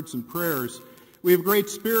kind words and prayers. We have great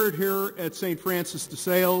spirit here at St. Francis de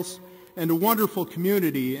Sales and a wonderful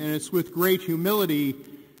community, and it's with great humility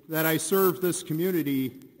that I serve this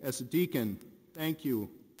community as a deacon. Thank you.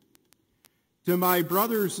 To my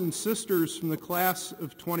brothers and sisters from the class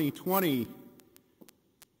of 2020,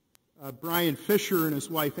 Brian Fisher and his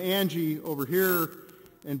wife Angie over here,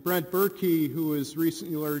 and Brent Berkey, who is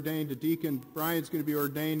recently ordained a deacon. Brian's going to be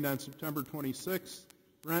ordained on September 26th.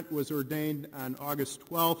 Brent was ordained on August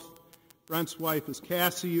 12th. Brent's wife is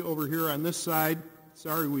Cassie over here on this side.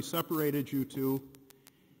 Sorry we separated you two.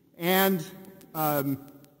 And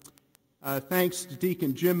thanks to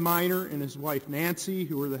Deacon Jim Miner and his wife Nancy,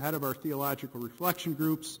 who are the head of our theological reflection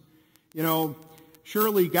groups. You know,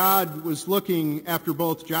 surely God was looking after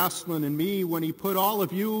both Jocelyn and me when he put all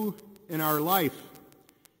of you in our life.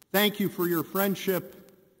 Thank you for your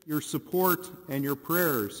friendship, your support, and your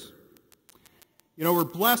prayers. You know, we're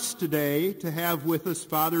blessed today to have with us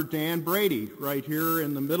Father Dan Brady right here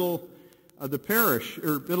in the middle of the parish,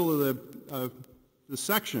 or middle of the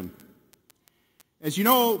section. As you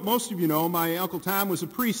know, most of you know, my Uncle Tom was a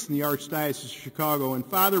priest in the Archdiocese of Chicago, and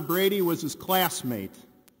Father Brady was his classmate.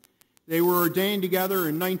 They were ordained together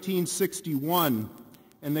in 1961,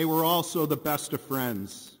 and they were also the best of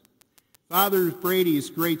friends. Father Brady's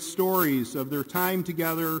great stories of their time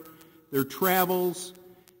together, their travels,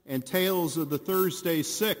 and tales of the Thursday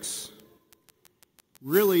Six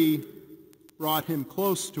really brought him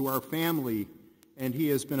close to our family, and he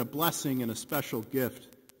has been a blessing and a special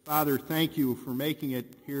gift. Father, thank you for making it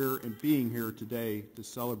here and being here today to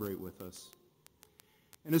celebrate with us.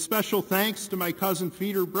 And a special thanks to my cousin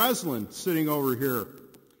Peter Breslin sitting over here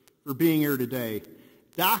for being here today.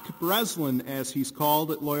 Doc Breslin, as he's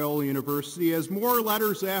called at Loyola University, has more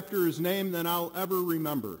letters after his name than I'll ever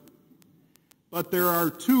remember. But there are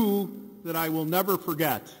two that I will never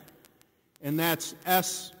forget, and that's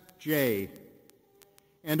S.J.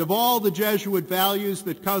 And of all the Jesuit values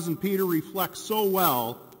that Cousin Peter reflects so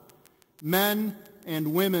well, men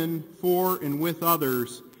and women for and with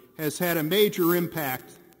others has had a major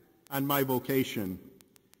impact on my vocation.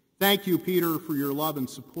 Thank you, Peter, for your love and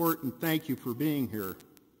support, and thank you for being here.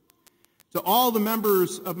 To all the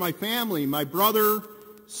members of my family, my brother,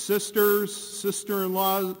 sisters,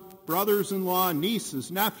 sister-in-law, brothers-in-law,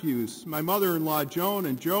 nieces, nephews, my mother-in-law, Joan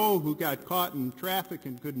and Joe, who got caught in traffic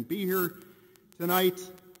and couldn't be here tonight,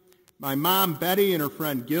 my mom, Betty, and her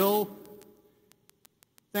friend Gil.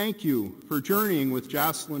 Thank you for journeying with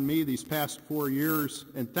Jocelyn and me these past 4 years,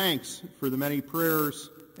 and thanks for the many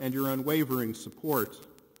prayers and your unwavering support.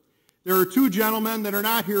 There are two gentlemen that are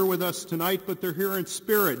not here with us tonight, but they're here in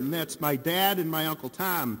spirit, and that's my dad and my Uncle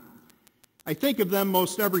Tom. I think of them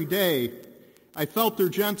most every day. I felt their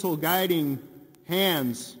gentle guiding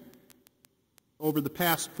hands over the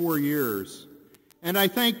past 4 years, and I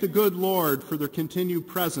thank the good Lord for their continued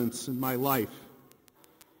presence in my life.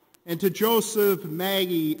 And to Joseph,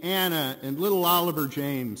 Maggie, Anna, and little Oliver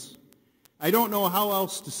James, I don't know how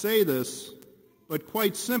else to say this, but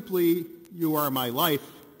quite simply, you are my life.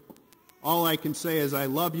 All I can say is I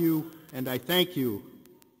love you and I thank you.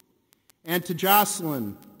 And to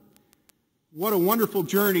Jocelyn, what a wonderful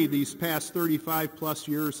journey these past 35-plus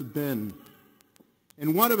years have been.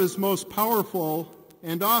 And one of his most powerful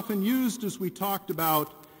and often used as we talked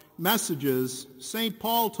about messages, St.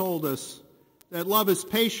 Paul told us that love is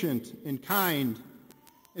patient and kind.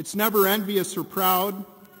 It's never envious or proud.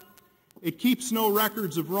 It keeps no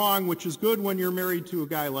records of wrong, which is good when you're married to a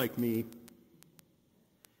guy like me.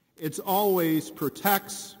 It always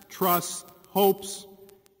protects, trusts, hopes,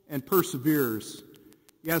 and perseveres.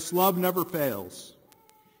 Yes, love never fails.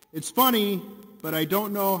 It's funny, but I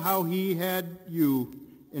don't know how he had you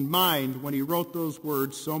in mind when he wrote those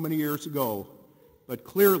words so many years ago, but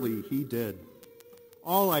clearly he did.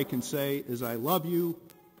 All I can say is I love you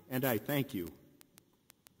and I thank you.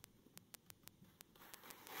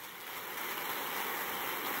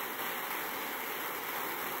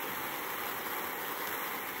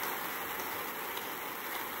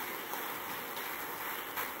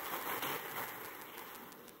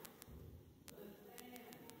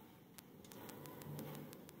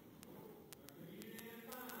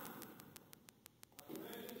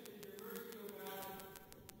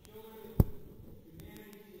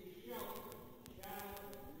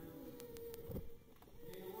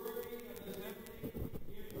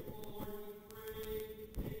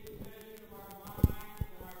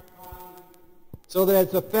 So that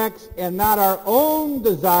its effects and not our own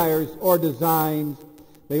desires or designs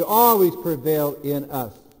may always prevail in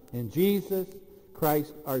us. In Jesus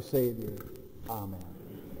Christ our Savior. Amen.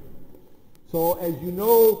 So as you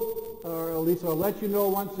know, or at least I'll let you know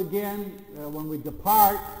once again, when we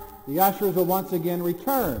depart, the ushers will once again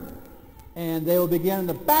return. And they will begin in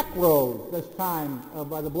the back rows this time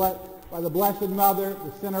by the Blessed Mother,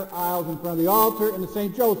 the center aisles in front of the altar, and the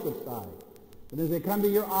St. Joseph side. And as they come to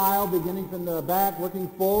your aisle, beginning from the back, working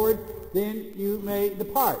forward, then you may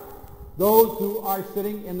depart. Those who are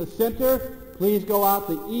sitting in the center, please go out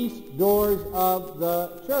the east doors of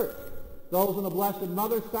the church. Those on the Blessed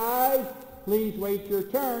Mother side, please wait your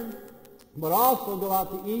turn, but also go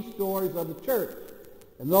out the east doors of the church.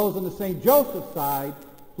 And those on the St. Joseph side,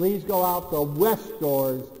 please go out the west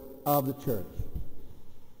doors of the church.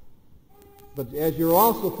 But as you're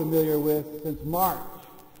also familiar with, since March,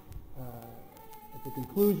 at the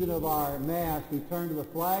conclusion of our Mass, we turn to the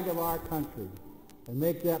flag of our country and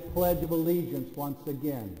make that pledge of allegiance once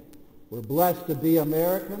again. We're blessed to be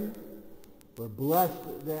Americans. We're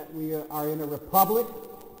blessed that we are in a republic,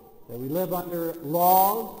 that we live under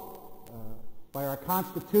laws, by our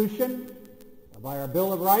Constitution, by our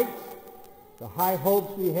Bill of Rights, the high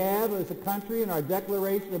hopes we have as a country in our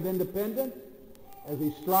Declaration of Independence, as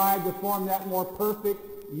we strive to form that more perfect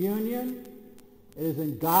union. It is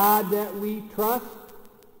in God that we trust.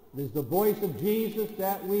 It is the voice of Jesus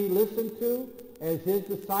that we listen to as his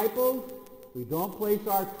disciples. We don't place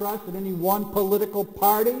our trust in any one political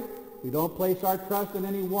party. We don't place our trust in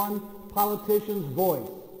any one politician's voice.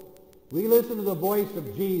 We listen to the voice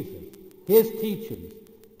of Jesus, his teachings,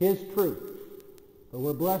 his truth. But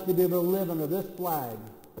we're blessed to be able to live under this flag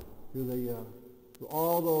through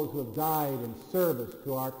all those who have died in service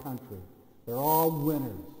to our country. They're all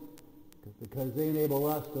winners because they enable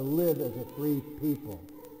us to live as a free people.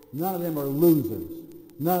 None of them are losers.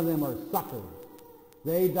 None of them are suckers.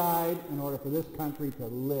 They died in order for this country to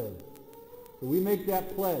live. So we make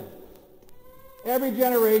that pledge. Every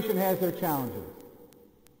generation has their challenges.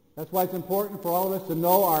 That's why it's important for all of us to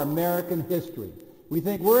know our American history. We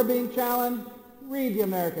think we're being challenged. Read the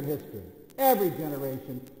American history. Every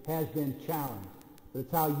generation has been challenged. But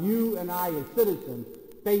it's how you and I as citizens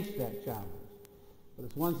face that challenge. Let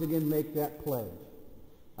us once again make that pledge.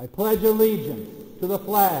 I pledge allegiance to the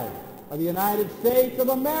flag of the United States of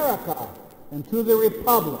America and to the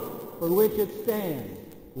republic for which it stands,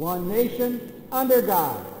 one nation, under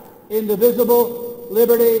God, indivisible,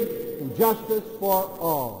 liberty, and justice for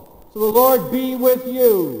all. So the Lord be with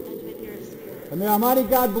you. And with your spirit. And may Almighty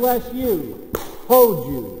God bless you,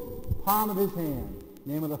 hold you, palm of his hand. In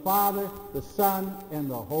the name of the Father, the Son, and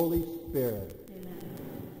the Holy Spirit.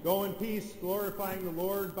 Go in peace, glorifying the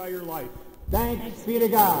Lord by your life. Thanks be to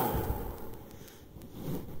God.